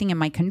doing everything in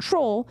my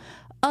control.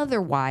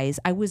 Otherwise,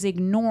 I was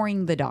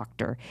ignoring the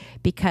doctor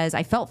because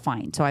I felt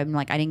fine. So I'm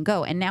like, I didn't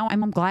go. And now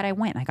I'm glad I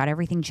went. I got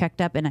everything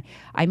checked up. And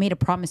I made a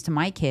promise to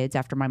my kids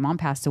after my mom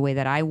passed away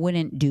that I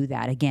wouldn't do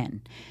that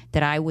again,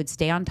 that I would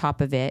stay on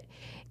top of it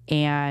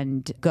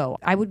and go.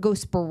 I would go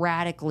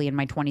sporadically in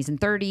my 20s and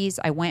 30s.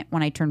 I went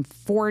when I turned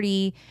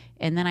 40,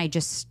 and then I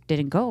just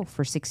didn't go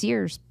for 6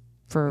 years.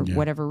 For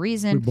whatever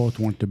reason. We both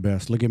weren't the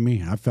best. Look at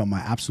me. I felt my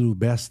absolute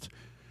best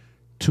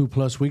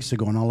 2+ weeks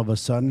ago, and all of a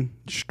sudden,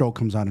 stroke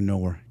comes out of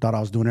nowhere. Thought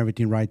I was doing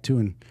everything right, too,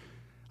 and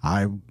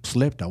I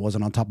slipped. I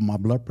wasn't on top of my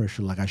blood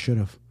pressure like I should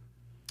have.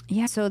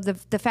 Yeah. So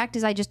the fact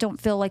is, I just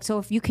don't feel like, so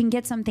if you can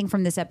get something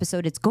from this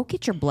episode, it's go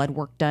get your blood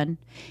work done.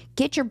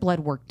 Get your blood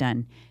work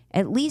done.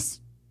 At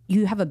least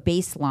you have a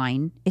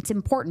baseline. It's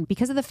important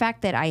because of the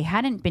fact that I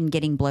hadn't been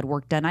getting blood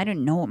work done. I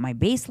didn't know what my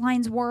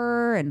baselines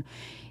were, and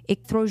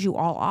it throws you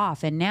all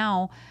off. And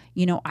now,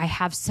 I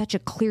have such a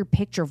clear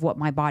picture of what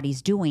my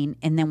body's doing.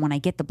 And then when I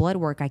get the blood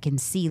work, I can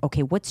see,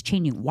 okay, what's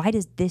changing? Why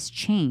does this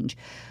change?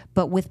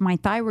 But with my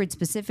thyroid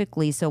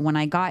specifically, so when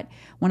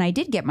I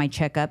did get my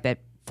checkup at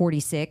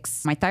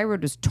 46, my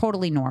thyroid was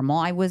totally normal.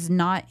 I was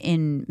not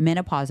in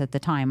menopause at the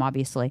time,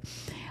 obviously,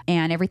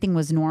 and everything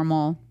was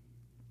normal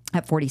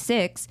at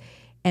 46.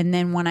 And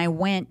then when I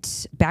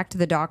went back to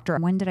the doctor,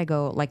 when did I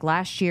go? Like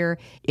last year,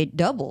 it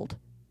doubled.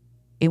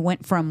 It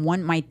went from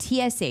my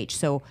TSH.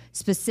 So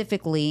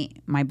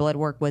specifically, my blood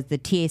work was the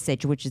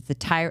TSH, which is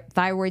the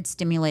thyroid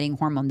stimulating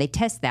hormone. They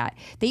test that.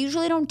 They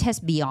usually don't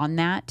test beyond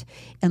that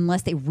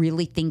unless they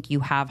really think you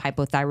have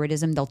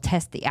hypothyroidism. They'll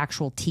test the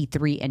actual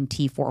T3 and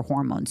T4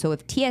 hormone. So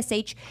if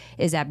TSH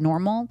is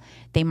abnormal,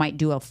 they might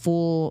do a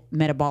full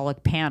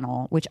metabolic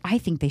panel, which I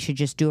think they should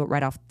just do it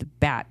right off the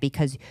bat,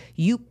 because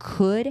you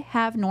could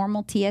have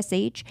normal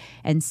TSH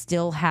and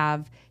still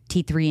have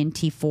T3 and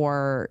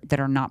T4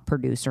 that are not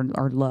produced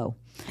or low.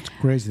 It's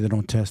crazy they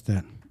don't test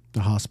that.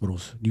 The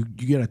hospitals. You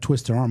get a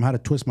twisted arm. I had to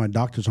twist my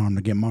doctor's arm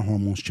to get my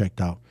hormones checked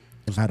out.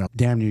 I had to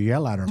damn near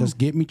yell at her. Just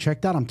get me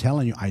checked out. I'm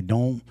telling you, I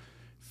don't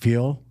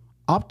feel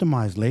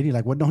optimized, lady.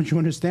 Like, what don't you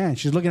understand?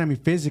 She's looking at me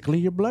physically.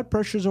 Your blood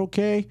pressure's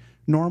okay,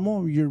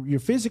 normal. You're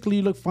physically,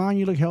 you look fine.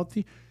 You look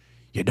healthy.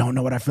 You don't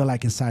know what I feel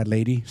like inside,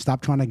 lady.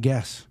 Stop trying to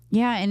guess.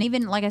 Yeah, and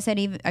even, like I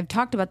said, I've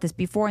talked about this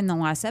before in the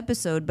last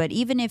episode, but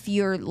even if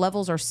your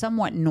levels are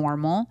somewhat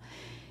normal,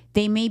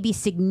 they may be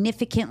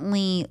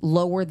significantly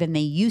lower than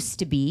they used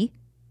to be,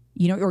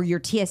 or your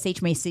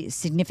TSH may be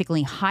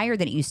significantly higher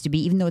than it used to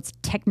be, even though it's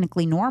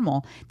technically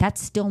normal.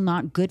 That's still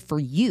not good for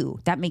you.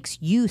 That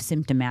makes you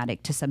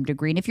symptomatic to some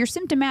degree. And if you're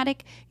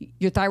symptomatic,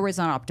 your thyroid's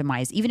not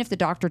optimized. Even if the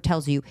doctor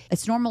tells you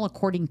it's normal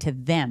according to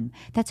them,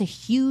 that's a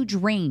huge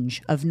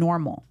range of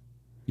normal.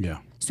 Yeah.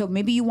 So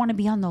maybe you want to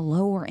be on the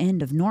lower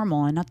end of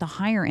normal and not the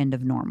higher end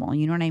of normal.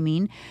 You know what I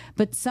mean?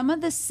 But some of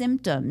the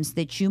symptoms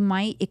that you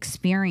might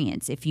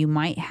experience if you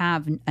might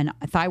have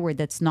a thyroid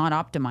that's not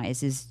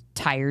optimized is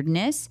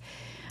tiredness,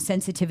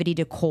 sensitivity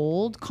to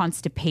cold,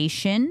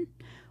 constipation,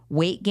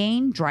 weight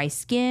gain, dry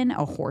skin,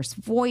 a hoarse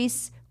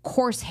voice,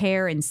 coarse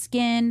hair and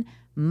skin,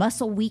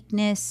 muscle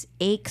weakness,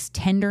 aches,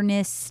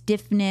 tenderness,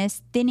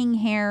 stiffness, thinning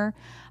hair,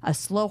 a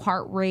slow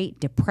heart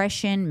rate,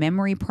 depression,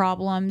 memory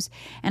problems.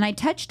 And I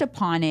touched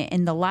upon it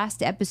in the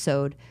last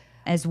episode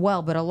as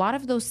well. But a lot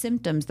of those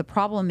symptoms, the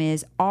problem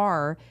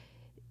are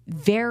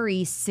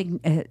very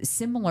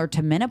similar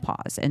to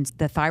menopause. And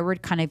the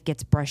thyroid kind of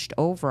gets brushed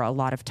over a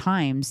lot of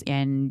times,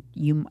 and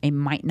it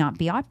might not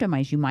be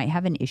optimized. You might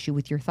have an issue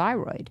with your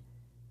thyroid.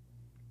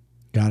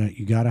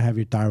 You gotta have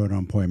your thyroid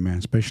on point, man,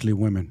 especially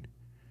women.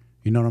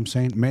 You know what I'm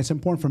saying? Man, it's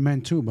important for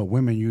men too, but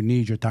women, you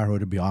need your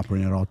thyroid to be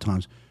operating at all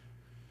times.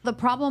 The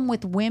problem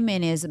with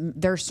women is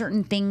there are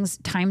certain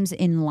times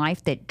in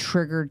life that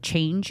trigger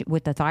change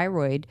with the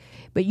thyroid.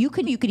 But you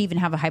could even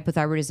have a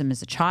hypothyroidism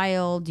as a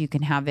child. You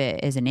can have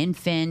it as an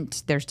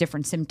infant. There's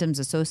different symptoms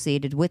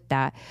associated with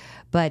that.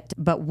 But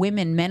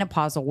women,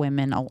 menopausal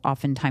women,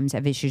 oftentimes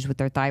have issues with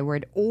their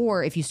thyroid.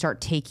 Or if you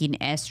start taking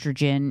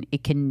estrogen,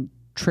 it can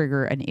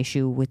trigger an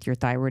issue with your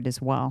thyroid as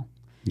well.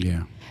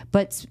 Yeah.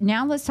 But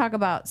now let's talk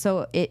about,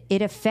 so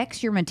it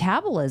affects your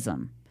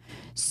metabolism.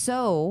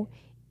 So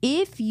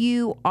if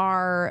you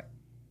are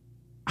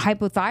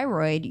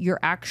hypothyroid, you're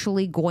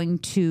actually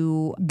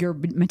your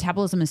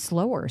metabolism is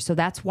slower. So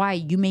that's why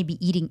you may be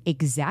eating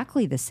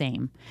exactly the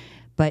same,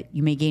 but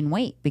you may gain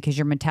weight because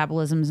your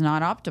metabolism is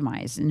not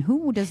optimized. And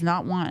who does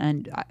not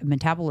want a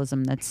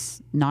metabolism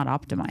that's not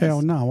optimized?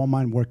 Hell no, I want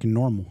mine working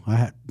normal.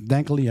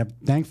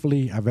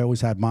 Thankfully, I've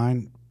always had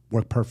mine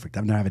work perfect.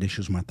 I've never had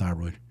issues with my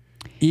thyroid.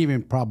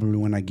 Even probably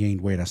when I gained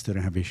weight, I still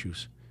didn't have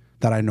issues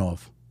that I know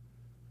of.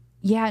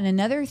 Yeah, and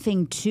another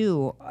thing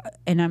too,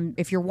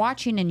 if you're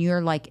watching and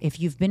you're like, if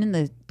you've been in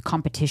the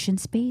competition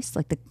space,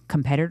 like the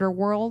competitor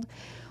world,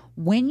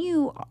 when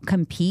you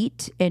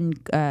compete and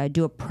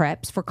do a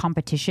preps for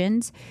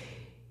competitions,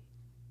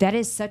 that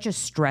is such a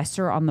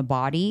stressor on the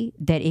body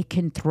that it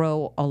can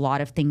throw a lot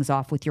of things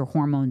off with your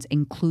hormones,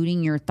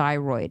 including your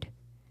thyroid.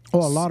 Oh,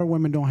 a lot of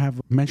women don't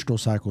have menstrual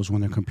cycles when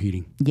they're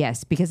competing.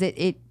 Yes, because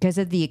because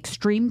of the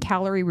extreme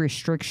calorie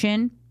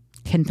restriction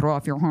can throw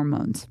off your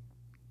hormones,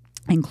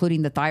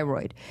 including the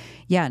thyroid.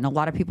 Yeah, and a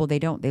lot of people, they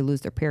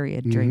lose their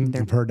period during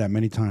their... I've heard that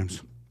many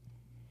times.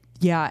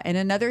 Yeah, and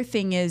another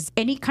thing is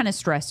any kind of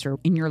stressor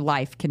in your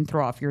life can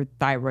throw off your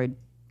thyroid.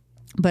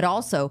 But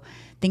also,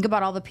 think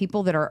about all the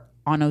people that are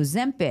on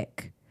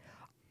Ozempic,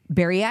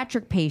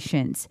 bariatric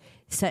patients,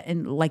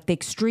 and like the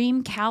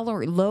extreme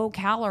low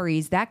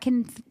calories, that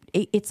can...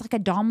 It's like a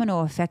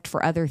domino effect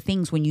for other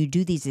things when you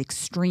do these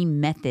extreme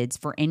methods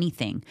for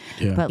anything.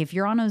 Yeah. But if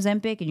you're on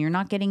Ozempic and you're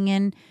not getting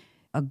in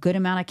a good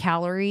amount of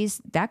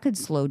calories, that could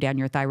slow down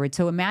your thyroid.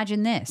 So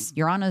imagine this.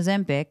 You're on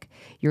Ozempic.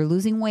 You're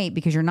losing weight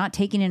because you're not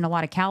taking in a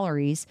lot of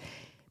calories.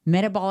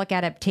 Metabolic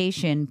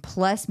adaptation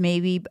plus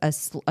maybe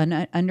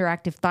an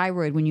underactive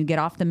thyroid when you get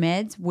off the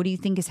meds. What do you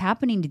think is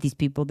happening to these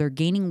people? They're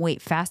gaining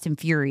weight fast and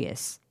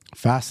furious.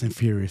 Fast and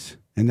furious.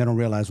 And they don't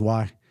realize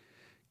why.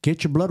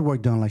 Get your blood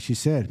work done, like she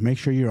said. Make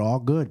sure you're all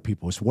good,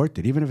 people. It's worth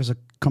it. Even if it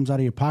comes out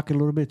of your pocket a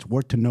little bit, it's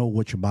worth to know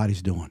what your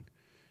body's doing.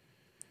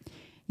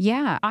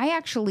 Yeah, I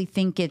actually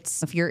think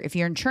it's if your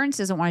insurance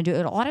doesn't want to do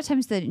it, a lot of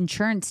times the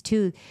insurance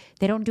too,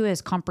 they don't do it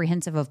as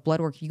comprehensive of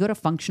blood work. You go to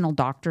functional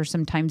doctors,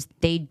 sometimes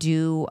they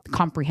do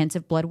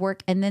comprehensive blood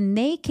work, and then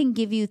they can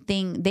give you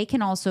they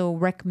can also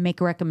make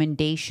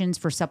recommendations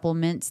for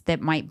supplements that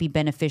might be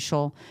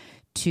beneficial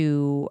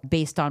to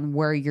based on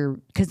where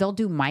because they'll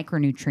do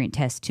micronutrient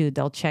tests too.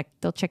 They'll check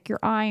your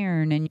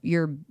iron and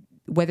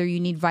whether you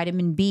need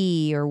vitamin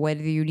B or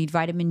whether you need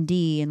vitamin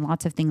D and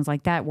lots of things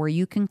like that, where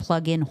you can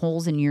plug in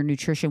holes in your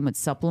nutrition with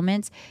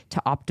supplements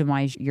to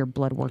optimize your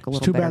blood work a little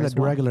better. It's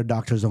too bad that regular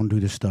doctors don't do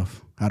this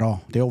stuff at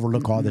all. They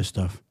overlook all this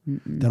stuff.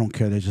 They don't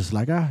care. They're just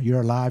like,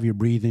 you're alive, you're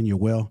breathing, you're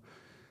well.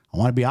 I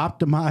want to be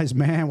optimized,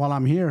 man, while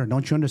I'm here.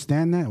 Don't you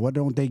understand that? What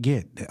don't they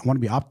get? I want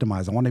to be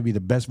optimized. I want to be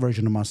the best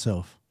version of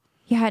myself.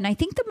 Yeah, and I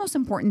think the most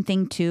important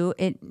thing too,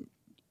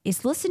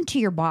 is listen to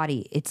your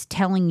body. It's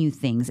telling you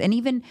things. And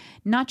even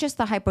not just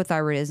the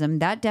hypothyroidism,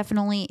 that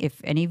definitely, if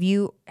any of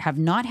you have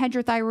not had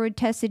your thyroid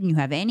tested and you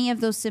have any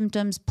of those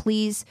symptoms,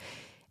 please.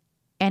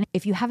 And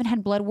if you haven't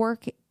had blood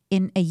work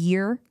in a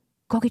year,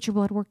 go get your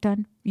blood work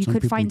done. You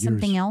could find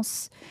something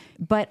else.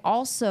 But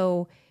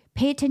also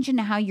pay attention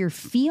to how you're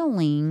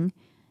feeling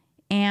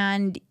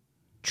and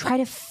try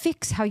to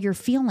fix how you're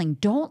feeling.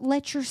 Don't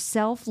let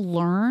yourself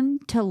learn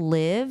to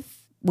live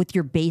with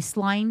your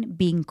baseline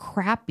being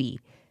crappy,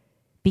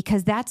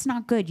 because that's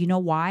not good. You know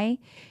why?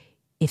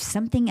 If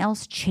something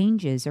else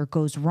changes or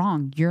goes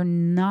wrong, you're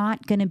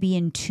not going to be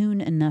in tune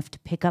enough to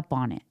pick up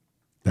on it.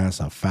 That's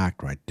a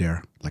fact right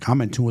there. Like, I'm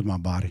in tune with my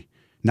body.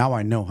 Now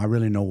I know. I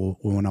really know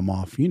when I'm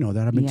off. You know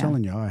that. I've been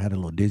telling you. I had a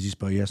little dizzy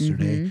spell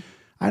yesterday.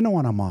 I know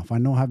when I'm off. I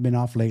know I've been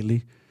off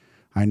lately.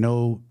 I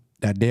know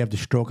that day of the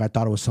stroke, I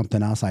thought it was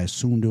something else. I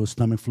assumed it was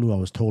stomach flu. I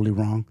was totally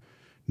wrong.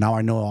 Now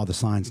I know all the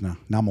signs now.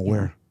 Now I'm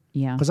aware.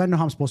 Yeah. Because I know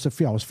how I'm supposed to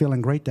feel. I was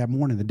feeling great that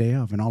morning, the day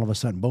of, and all of a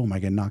sudden, boom, I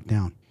get knocked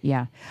down.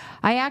 Yeah.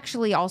 I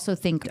actually also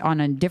think on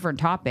a different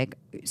topic,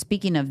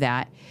 speaking of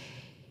that,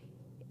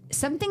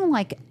 something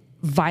like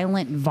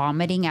violent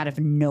vomiting out of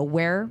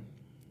nowhere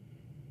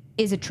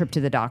is a trip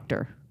to the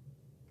doctor,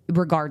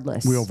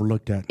 regardless. We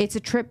overlooked that. It's a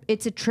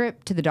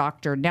trip to the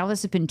doctor. Now,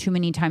 this has been too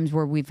many times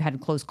where we've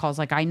had close calls.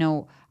 Like, I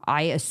know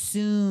I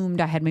assumed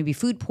I had maybe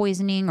food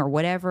poisoning or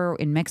whatever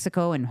in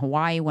Mexico and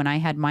Hawaii when I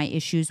had my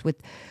issues with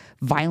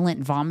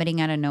violent vomiting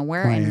out of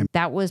nowhere. And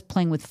that was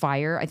playing with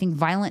fire. I think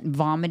violent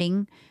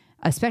vomiting,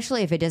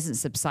 especially if it doesn't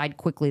subside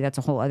quickly, that's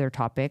a whole other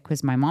topic,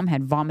 because my mom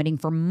had vomiting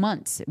for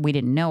months. We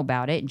didn't know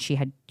about it. And she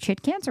had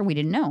cancer. We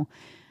didn't know.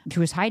 She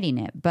was hiding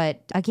it.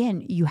 But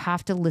again, you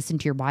have to listen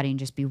to your body and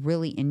just be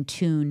really in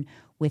tune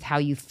with how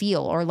you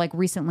feel. Or like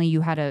recently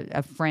you had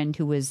a friend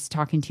who was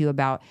talking to you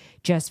about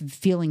just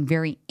feeling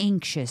very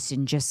anxious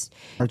and just...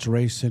 Heart's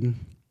racing.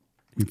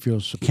 You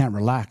can't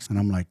relax. And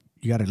I'm like,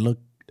 you got to look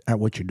at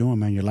what you're doing,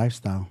 man, your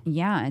lifestyle.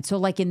 Yeah. And so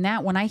like in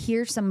that, when I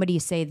hear somebody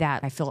say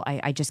that, I feel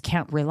I just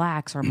can't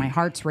relax or my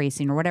heart's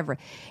racing or whatever,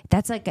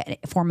 that's like a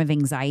form of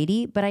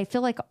anxiety. But I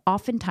feel like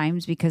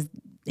oftentimes, because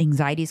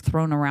anxiety is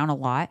thrown around a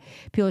lot,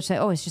 people say,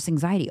 oh, it's just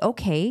anxiety.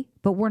 Okay.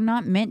 But we're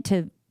not meant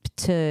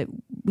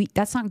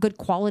that's not good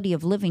quality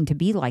of living to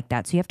be like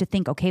that. So you have to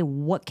think, okay,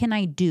 what can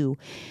I do?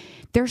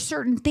 There's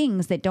certain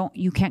things that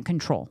you can't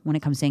control when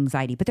it comes to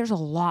anxiety, but there's a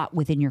lot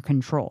within your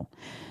control.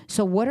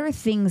 So what are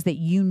things that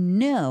you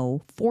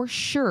know for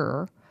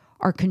sure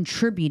are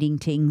contributing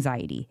to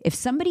anxiety? If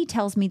somebody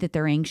tells me that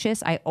they're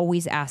anxious, I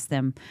always ask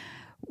them,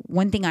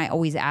 one thing I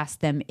always ask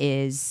them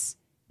is,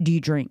 do you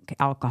drink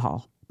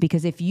alcohol?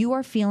 Because if you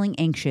are feeling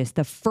anxious,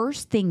 the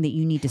first thing that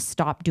you need to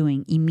stop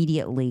doing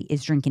immediately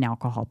is drinking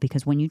alcohol.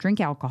 Because when you drink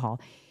alcohol,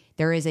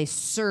 there is a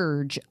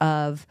surge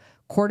of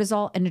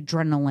cortisol and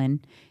adrenaline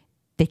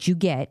that you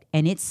get,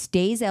 and it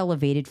stays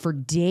elevated for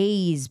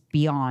days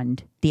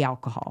beyond the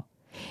alcohol.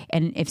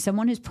 And if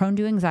someone is prone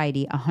to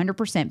anxiety,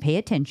 100% pay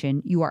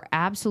attention. You are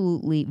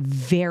absolutely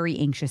very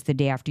anxious the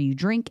day after you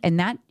drink. And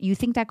that you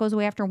think that goes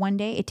away after one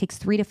day, it takes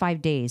 3 to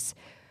 5 days.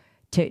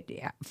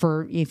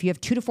 If you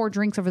have 2 to 4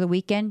 drinks over the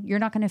weekend, you're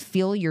not going to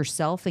feel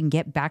yourself and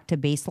get back to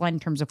baseline in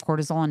terms of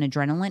cortisol and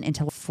adrenaline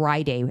until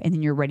Friday, and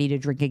then you're ready to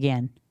drink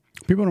again.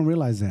 People don't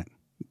realize that,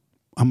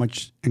 how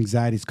much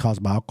anxiety is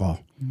caused by alcohol.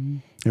 Mm-hmm.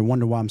 They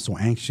wonder why I'm so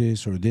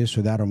anxious or this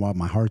or that or why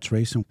my heart's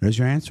racing. There's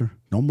your answer.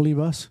 Don't believe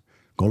us.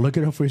 Go look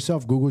it up for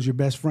yourself. Google's your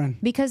best friend.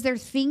 Because they're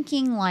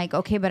thinking like,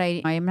 okay, but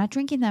I am not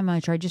drinking that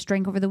much, or I just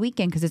drank over the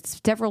weekend, because it's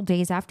several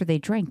days after they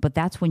drank. But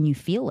that's when you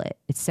feel it.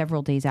 It's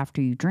several days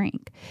after you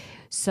drink.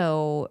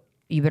 So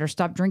you better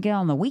stop drinking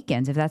on the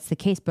weekends if that's the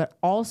case. But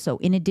also,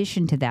 in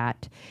addition to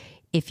that,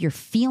 if you're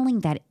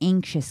feeling that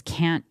anxious,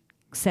 can't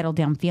settle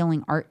down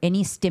feeling, or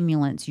any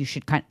stimulants, you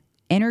should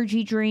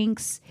energy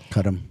drinks.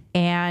 Cut them.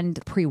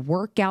 And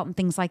pre-workout and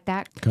things like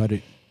that. Cut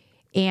it.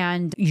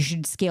 And you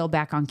should scale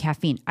back on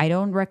caffeine. I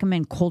don't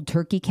recommend cold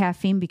turkey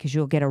caffeine because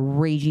you'll get a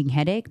raging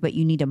headache, but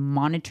you need to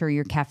monitor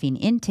your caffeine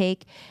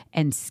intake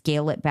and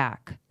scale it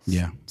back.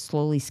 Yeah.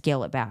 Slowly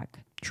scale it back.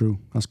 True.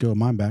 I'll scale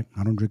mine back.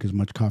 I don't drink as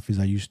much coffee as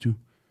I used to.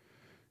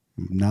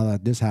 Now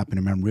that this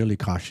happened, I'm really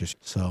cautious.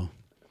 So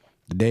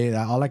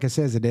all I can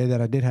say is the day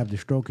that I did have the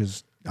stroke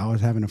is I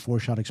was having a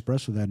 4-shot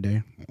espresso that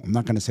day. I'm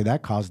not going to say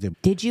that caused it.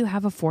 Did you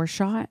have a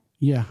 4-shot?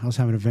 Yeah, I was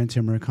having a venti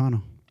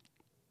Americano.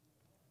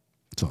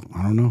 So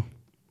I don't know.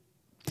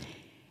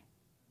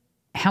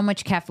 How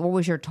much caffeine? What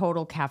was your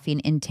total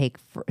caffeine intake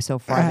so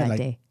far I had that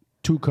day?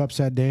 2 cups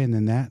that day, and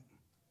then that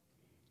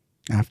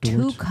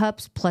afterwards. 2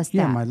 cups plus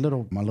yeah, that. my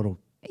little.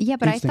 Yeah,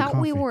 but I thought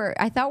coffee. we were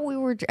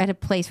at a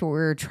place where we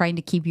were trying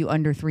to keep you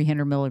under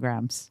 300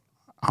 milligrams.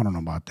 I don't know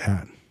about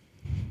that.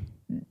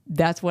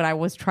 That's what I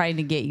was trying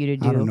to get you to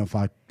do. I don't know if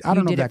I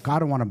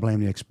don't want to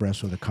blame the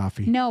espresso or the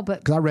coffee. No, but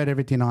because I read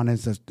everything on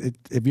it.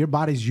 If your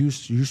body's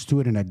used to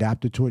it and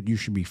adapted to it, you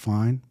should be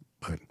fine.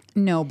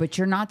 But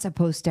you're not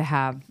supposed to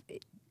have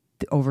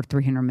over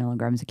 300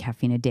 milligrams of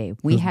caffeine a day.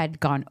 We had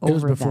gone over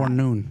that. It was before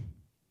noon.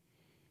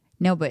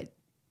 No, but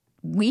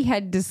we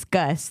had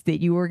discussed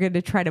that you were going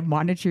to try to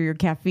monitor your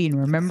caffeine,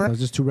 remember? It was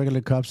just 2 regular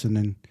cups and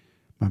then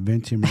my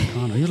venti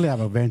Americano. I usually have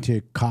a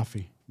venti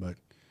coffee, but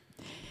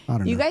I don't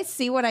know. You guys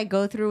see what I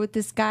go through with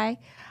this guy?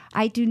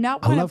 I do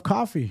not want I love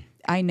coffee.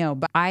 I know,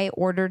 but I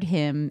ordered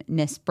him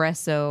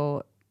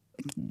Nespresso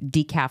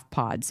decaf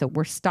pod. So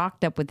we're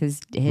stocked up with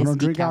his I don't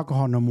drink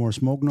alcohol no more,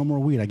 smoke no more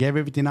weed. I gave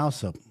everything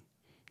else up.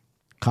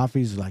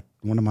 Coffee's like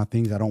one of my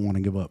things I don't want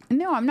to give up.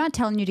 No, I'm not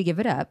telling you to give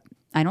it up.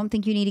 I don't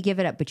think you need to give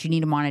it up, but you need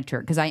to monitor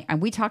it. Because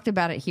we talked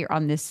about it here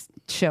on this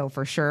show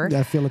for sure. Yeah,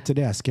 I feel it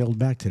today. I scaled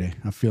back today.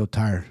 I feel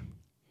tired.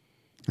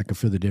 I can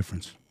feel the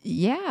difference.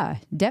 Yeah,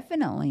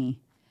 definitely.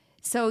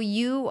 So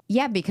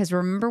because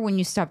remember when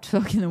you stopped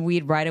smoking the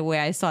weed right away,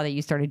 I saw that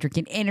you started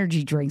drinking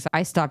energy drinks.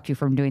 I stopped you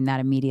from doing that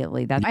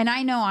immediately. And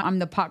I know I'm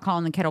the pot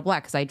calling the kettle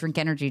black because I drink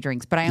energy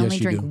drinks, but I only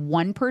drink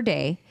 1 per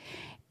day.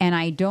 And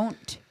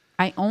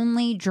I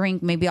only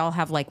drink, maybe I'll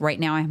have right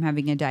now I'm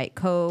having a Diet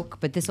Coke,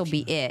 but this will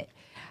be it.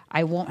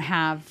 I don't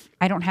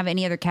have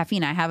any other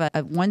caffeine. I have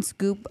a 1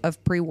 scoop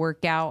of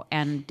pre-workout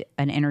and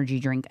an energy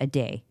drink a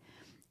day.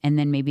 And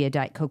then maybe a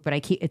Diet Coke, but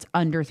it's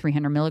under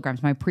 300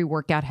 milligrams. My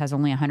pre-workout has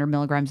only 100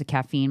 milligrams of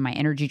caffeine. My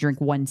energy drink,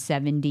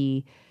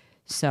 170.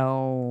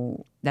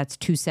 So that's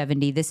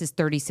 270. This is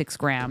 36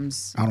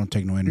 grams. I don't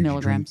take no energy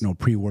drink, no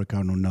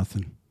pre-workout, no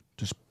nothing.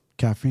 Just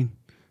caffeine.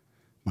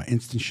 My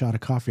instant shot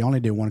of coffee. I only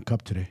did 1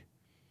 cup today.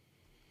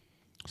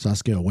 So I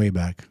scaled way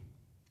back.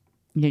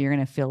 Yeah, you're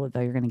going to feel it, though.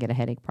 You're going to get a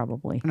headache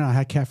probably. No, I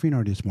had caffeine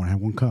already this morning. I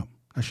had 1 cup.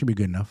 That should be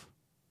good enough.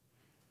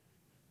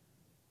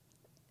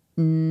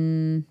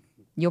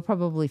 You'll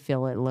probably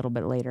feel it a little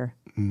bit later.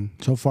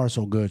 So far,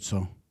 so good.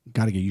 So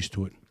got to get used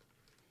to it.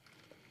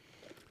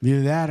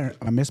 Either that or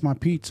I miss my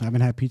Pete's. I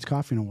haven't had Pete's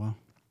coffee in a while.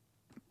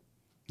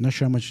 Not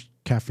sure how much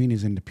caffeine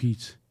is in the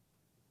Pete's.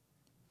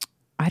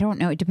 I don't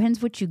know. It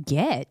depends what you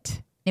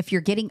get. If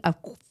you're getting a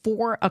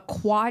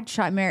quad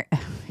shot.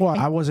 Well,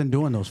 I wasn't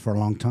doing those for a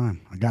long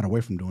time. I got away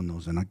from doing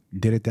those, and I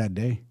did it that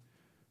day.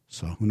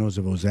 So who knows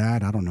if it was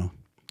that? I don't know.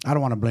 I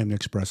don't want to blame the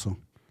espresso.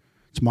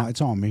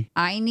 It's on me.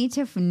 I need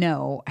to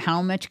know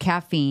how much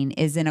caffeine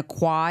is in a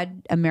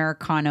quad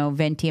Americano,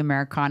 venti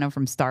Americano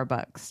from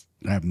Starbucks.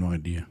 I have no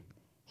idea.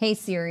 Hey,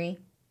 Siri.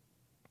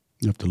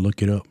 You have to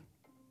look it up.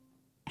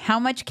 How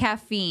much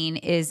caffeine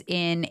is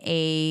in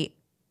a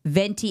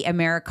venti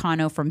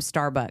Americano from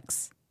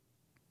Starbucks?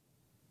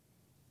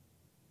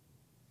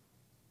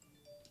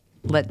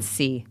 Let's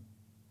see.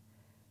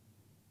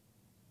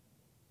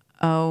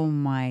 Oh,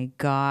 my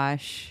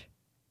gosh.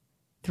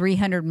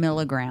 300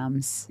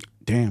 milligrams.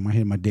 Damn, I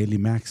hit my daily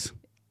max.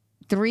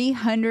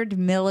 300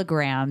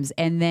 milligrams,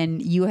 and then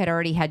you had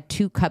already had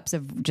 2 cups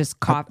of just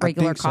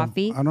regular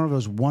coffee? I don't know if it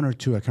was 1 or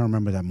 2. I can't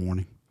remember that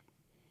morning.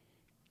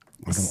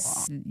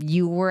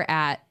 You were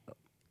at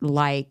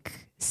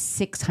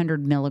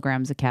 600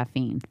 milligrams of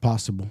caffeine.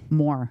 Possible.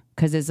 More,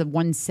 because there's a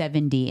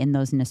 170 in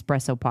those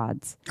Nespresso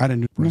pods. I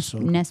didn't do espresso.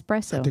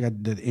 Nespresso. I think I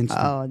did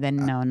instant. Oh, then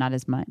no, not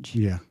as much.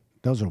 Yeah,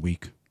 those are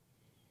weak.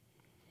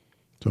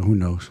 So who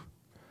knows?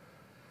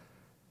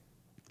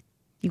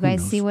 You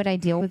guys see what I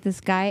deal with this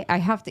guy? I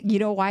have to, you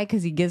know why?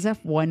 Because he gives up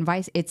one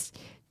vice. It's,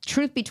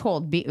 truth be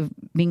told,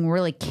 being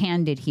really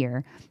candid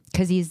here,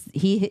 because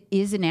he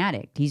is an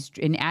addict. He's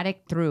an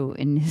addict through,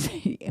 and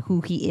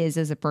who he is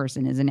as a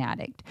person is an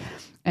addict.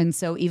 And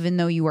so even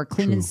though you are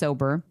clean and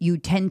sober, you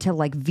tend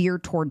to veer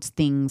towards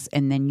things,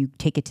 and then you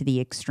take it to the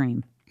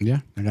extreme.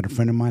 Yeah, I got a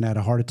friend of mine that had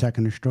a heart attack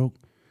and a stroke.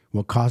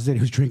 What caused it? He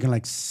was drinking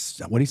what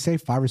did he say,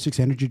 5 or 6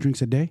 energy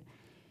drinks a day?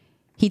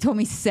 He told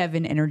me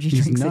 7 energy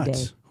drinks a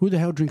day. Who the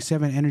hell drinks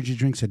 7 energy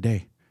drinks a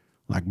day?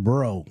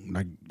 Bro,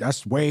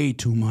 that's way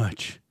too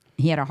much.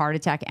 He had a heart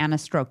attack and a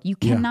stroke. You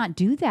cannot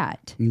do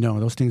that.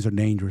 No, those things are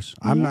dangerous.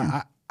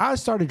 I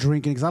started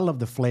drinking because I love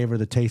the flavor,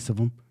 the taste of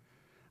them.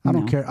 I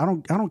don't care. I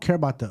don't care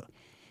about the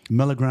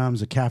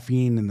milligrams of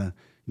caffeine and the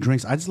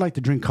drinks. I just like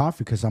to drink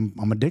coffee because I'm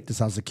addicted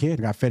since I was a kid.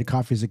 I got fed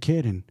coffee as a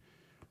kid. And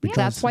yeah,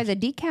 that's why the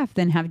decaf,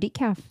 then have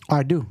decaf.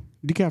 I do.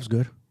 Decaf's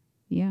good.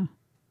 Yeah,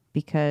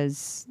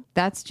 because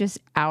that's just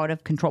out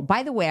of control.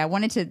 By the way, we're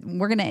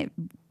going to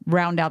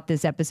round out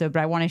this episode,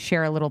 but I want to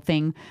share a little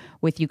thing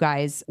with you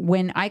guys.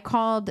 When I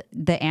called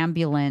the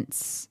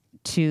ambulance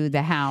to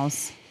the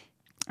house,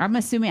 I'm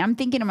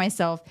thinking to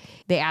myself,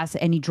 they asked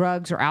any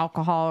drugs or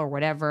alcohol or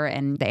whatever,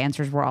 and the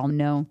answers were all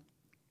no.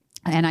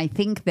 And I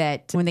think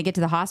that when they get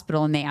to the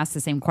hospital and they ask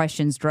the same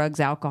questions, drugs,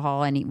 alcohol,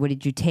 what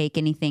did you take,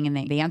 anything? And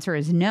the answer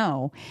is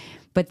no.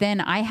 But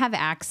then I have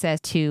access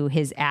to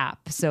his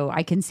app, so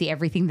I can see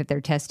everything that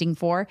they're testing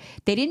for.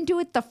 They didn't do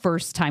it the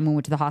first time we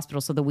went to the hospital,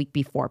 so the week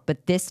before.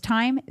 But this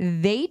time,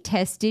 they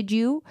tested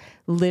you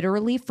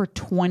literally for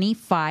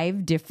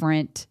 25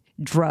 different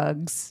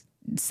drugs,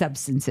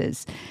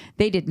 substances.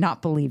 They did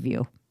not believe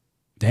you.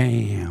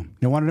 Damn.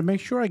 They wanted to make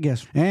sure, I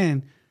guess.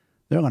 And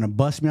they're going to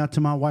bust me out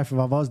to my wife if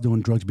I was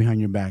doing drugs behind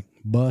your back.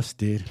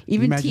 Busted.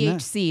 Even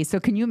THC. That? So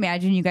can you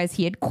imagine, you guys,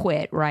 he had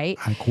quit, right?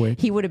 I quit.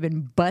 He would have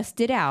been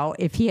busted out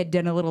if he had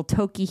done a little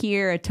tokie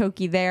here, a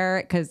tokie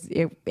there, because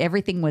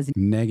everything was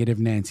negative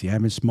Nancy. I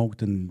haven't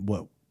smoked in,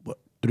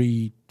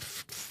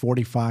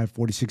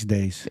 46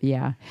 days.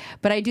 Yeah.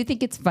 But I do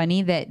think it's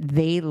funny that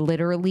they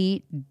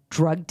literally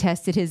drug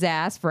tested his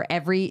ass for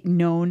every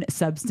known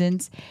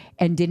substance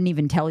and didn't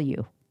even tell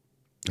you.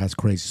 That's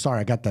crazy.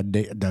 Sorry, I got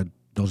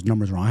those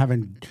numbers wrong. I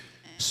haven't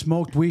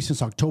smoked weed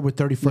since October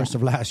 31st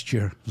of last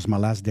year. It was my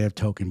last day of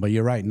token. But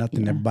you're right.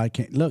 Nothing. Everybody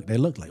can't look. They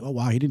look like, oh,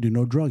 wow, he didn't do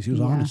no drugs. He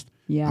was honest.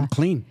 Yeah. I'm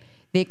clean.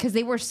 Because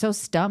they were so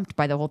stumped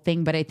by the whole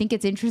thing. But I think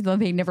it's interesting that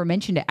they never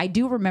mentioned it. I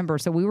do remember.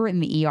 So we were in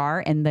the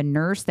ER and the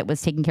nurse that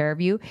was taking care of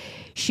you,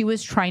 she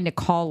was trying to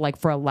call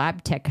for a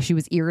lab tech because she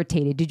was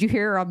irritated. Did you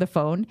hear her on the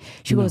phone?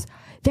 She goes,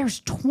 there's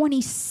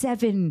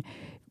 27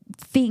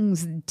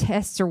 things,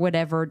 tests or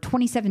whatever,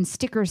 27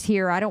 stickers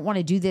here. I don't want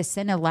to do this.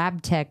 Send a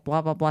lab tech,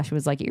 blah, blah, blah. She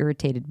was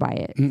irritated by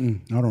it. I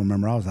don't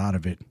remember. I was out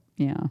of it.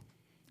 Yeah.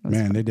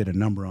 Man, they did a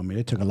number on me.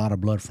 They took a lot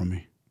of blood from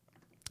me.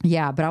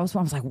 Yeah, but I was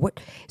like, what?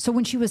 So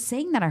when she was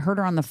saying that, I heard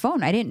her on the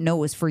phone. I didn't know it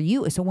was for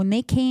you. So when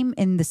they came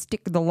in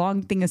the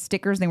long thing of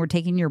stickers and they were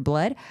taking your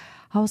blood,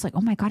 I was like,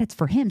 oh my God, it's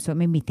for him. So it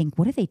made me think,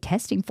 what are they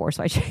testing for?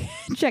 So I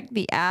checked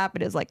the app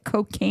and it's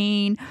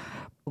cocaine,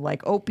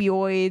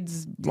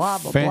 opioids, blah,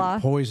 blah, blah.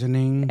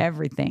 Poisoning.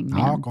 Everything.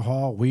 Man.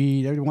 Alcohol,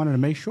 weed. They wanted to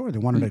make sure. They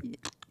wanted to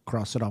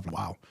cross it off.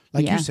 Wow.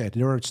 You said,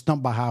 they were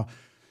stumped by how,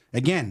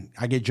 again,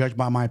 I get judged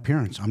by my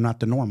appearance. I'm not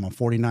the norm. I'm a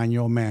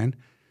 49-year-old man,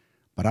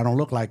 but I don't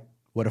look like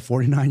what a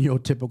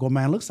 49-year-old typical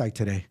man looks like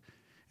today.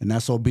 And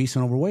that's obese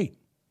and overweight.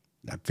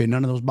 I fit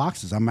none of those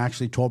boxes. I'm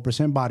actually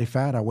 12% body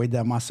fat. I weighed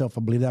that myself,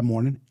 I believe, that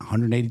morning,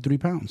 183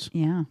 pounds.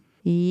 Yeah.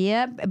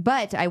 Yep.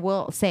 But I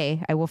will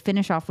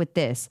finish off with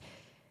this,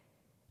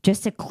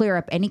 just to clear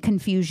up any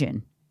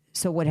confusion.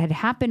 So what had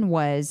happened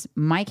was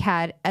Mike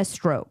had a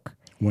stroke.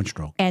 One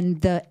stroke. And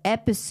the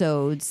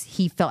episodes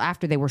he felt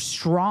after, they were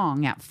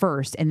strong at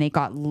first, and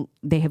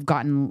they have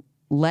gotten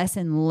less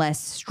and less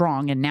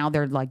strong, and now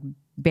they're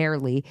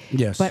barely.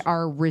 Yes. But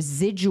are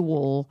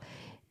residual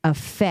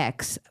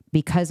effects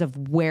because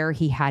of where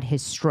he had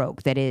his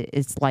stroke, that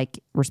it's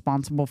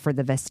responsible for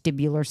the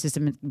vestibular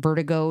system.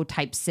 Vertigo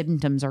type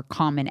symptoms are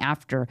common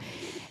after.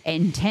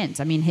 Intense.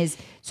 I mean,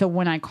 so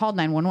when I called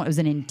 911, it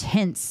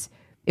was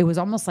it was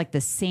almost like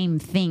the same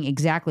thing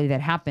exactly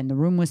that happened. The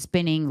room was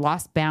spinning,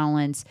 lost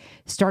balance,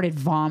 started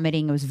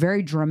vomiting. It was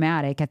very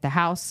dramatic at the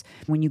house.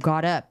 When you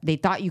got up, they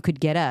thought you could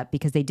get up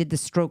because they did the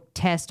stroke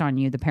test on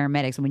you, the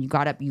paramedics. And when you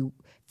got up, you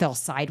fell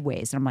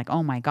sideways. And I'm like,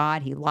 oh my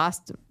God, he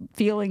lost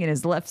feeling in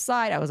his left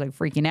side. I was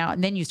freaking out.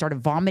 And then you started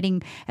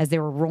vomiting as they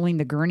were rolling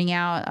the gurney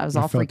out. I was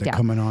all freaked out.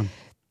 Coming on.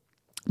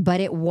 But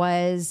it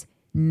was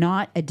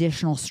not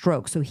additional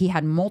stroke. So he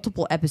had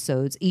multiple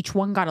episodes. Each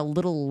one got a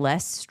little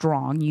less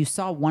strong. You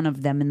saw one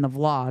of them in the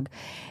vlog,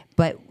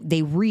 but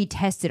they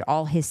retested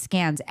all his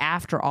scans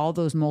after all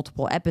those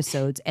multiple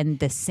episodes, and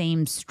the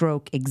same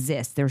stroke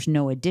exists. There's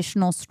no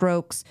additional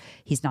strokes.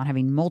 He's not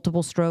having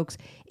multiple strokes.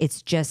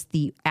 It's just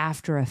the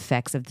after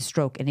effects of the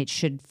stroke, and it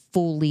should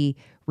fully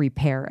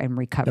repair and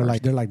recover.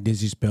 They're like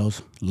dizzy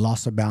spells.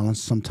 Loss of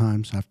balance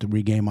sometimes. I have to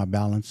regain my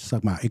balance. It's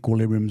like my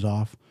equilibrium's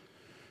off.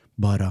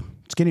 But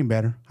it's getting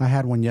better. I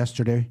had one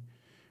yesterday.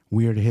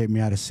 Weird, it hit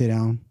me. I had to sit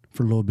down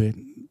for a little bit.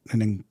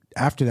 And then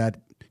after that,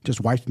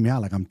 just wiped me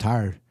out I'm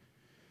tired.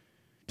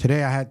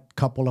 Today I had a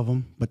couple of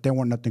them, but they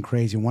weren't nothing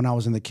crazy. When I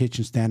was in the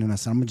kitchen standing, I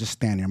said, I'm going to just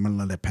stand here. I'm going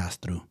to let it pass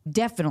through.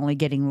 Definitely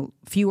getting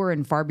fewer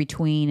and far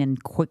between and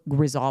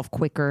resolve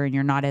quicker, and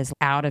you're not as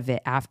out of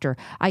it after.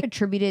 I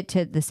attribute it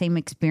to the same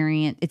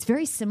experience. It's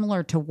very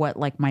similar to what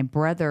my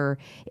brother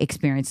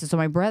experienced. So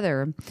my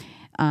brother,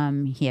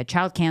 he had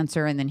child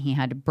cancer, and then he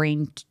had a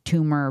brain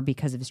tumor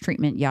because of his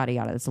treatment, yada,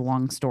 yada. It's a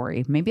long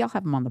story. Maybe I'll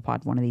have him on the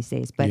pod one of these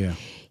days. But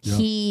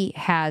he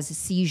has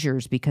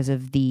seizures because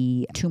of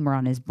the tumor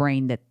on his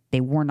brain that they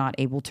were not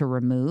able to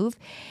remove.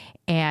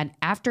 And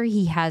after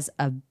he has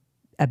a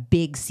a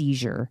big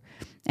seizure,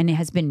 and it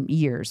has been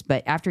years,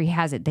 but after he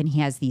has it, then he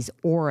has these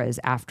auras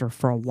after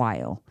for a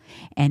while,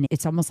 and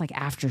it's almost like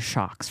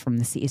aftershocks from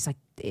the sea. It's like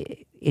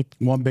it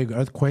one big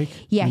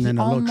earthquake, yeah, and then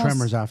a little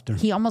tremors after.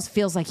 He almost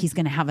feels like he's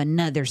going to have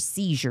another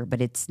seizure,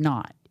 but it's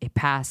not. It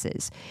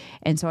passes,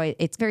 and so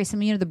it's very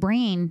similar. You know, the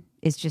brain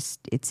is just,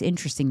 it's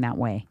interesting that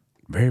way.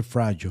 Very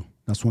fragile.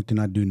 That's one thing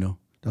I do know.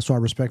 That's why I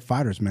respect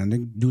fighters, man. They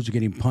dudes are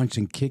getting punched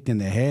and kicked in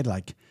the head.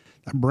 Like,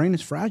 that brain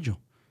is fragile.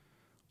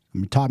 I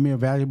mean, it taught me a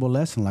valuable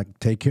lesson. Like,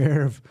 take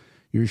care of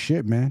your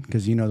shit, man.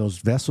 Because, you know, those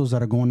vessels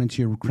that are going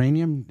into your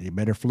cranium, they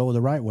better flow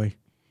the right way.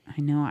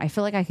 I know. I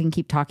feel like I can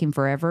keep talking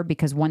forever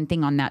because one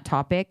thing on that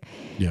topic,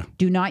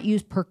 do not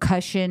use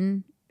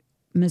percussion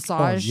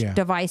massage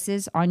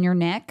devices on your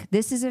neck.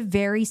 This is a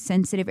very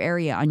sensitive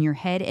area on your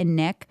head and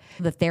neck.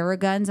 The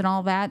Theraguns and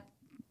all that,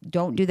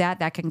 don't do that.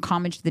 That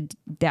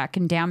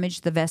can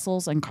damage the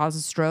vessels and cause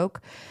a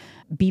stroke.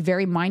 Be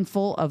very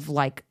mindful of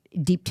like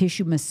deep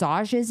tissue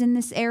massages in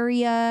this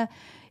area,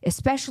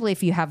 especially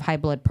if you have high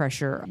blood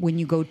pressure. When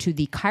you go to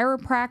the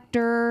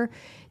chiropractor,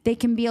 they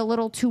can be a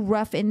little too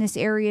rough in this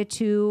area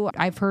too.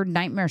 I've heard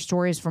nightmare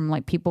stories from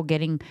like people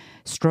getting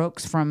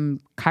strokes from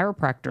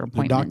chiropractor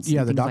appointments.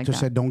 The doctor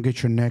said don't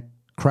get your neck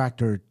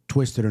cracked or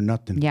twisted or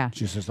nothing. Yeah.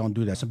 She says don't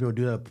do that. Some people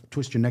do that,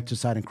 twist your neck to the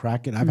side and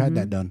crack it. I've had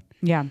that done.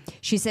 Yeah.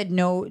 She said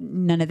no,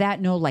 none of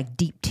that. No like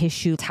deep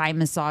tissue Thai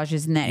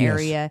massages in that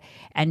area,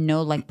 and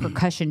no like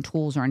percussion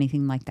tools or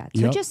anything like that.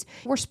 So just,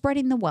 we're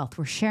spreading the wealth.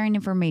 We're sharing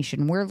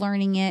information. We're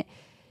learning it.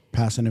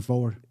 Passing it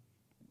forward.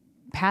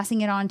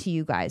 Passing it on to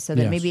you guys so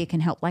that maybe it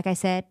can help. Like I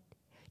said,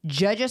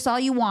 judge us all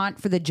you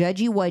want for the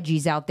judgy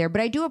wudgies out there.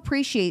 But I do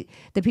appreciate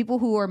the people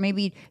who are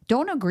maybe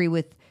don't agree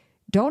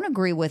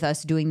with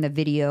us doing the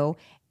video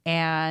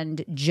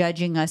and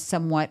judging us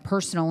somewhat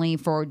personally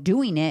for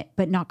doing it,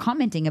 but not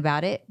commenting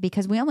about it,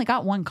 because we only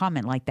got one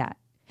comment like that.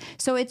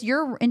 So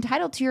you're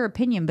entitled to your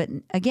opinion. But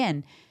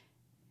again,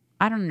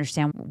 I don't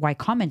understand why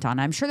comment on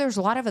it. I'm sure there's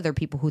a lot of other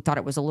people who thought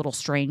it was a little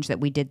strange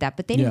that we did that,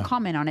 but they didn't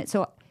comment on it.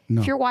 So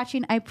if you're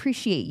watching, I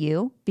appreciate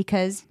you,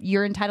 because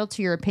you're entitled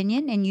to your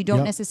opinion, and you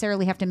don't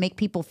necessarily have to make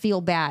people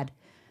feel bad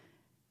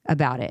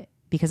about it,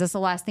 because that's the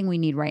last thing we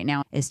need right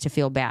now, is to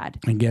feel bad.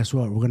 And guess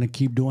what? We're going to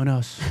keep doing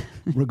us.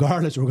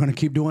 Regardless, we're going to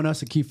keep doing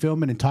us and keep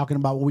filming and talking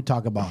about what we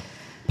talk about.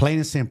 Plain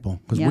and simple,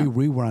 because we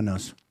rerun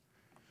us.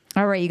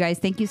 All right, you guys,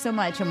 thank you so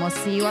much, and we'll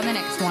see you on the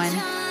next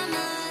one.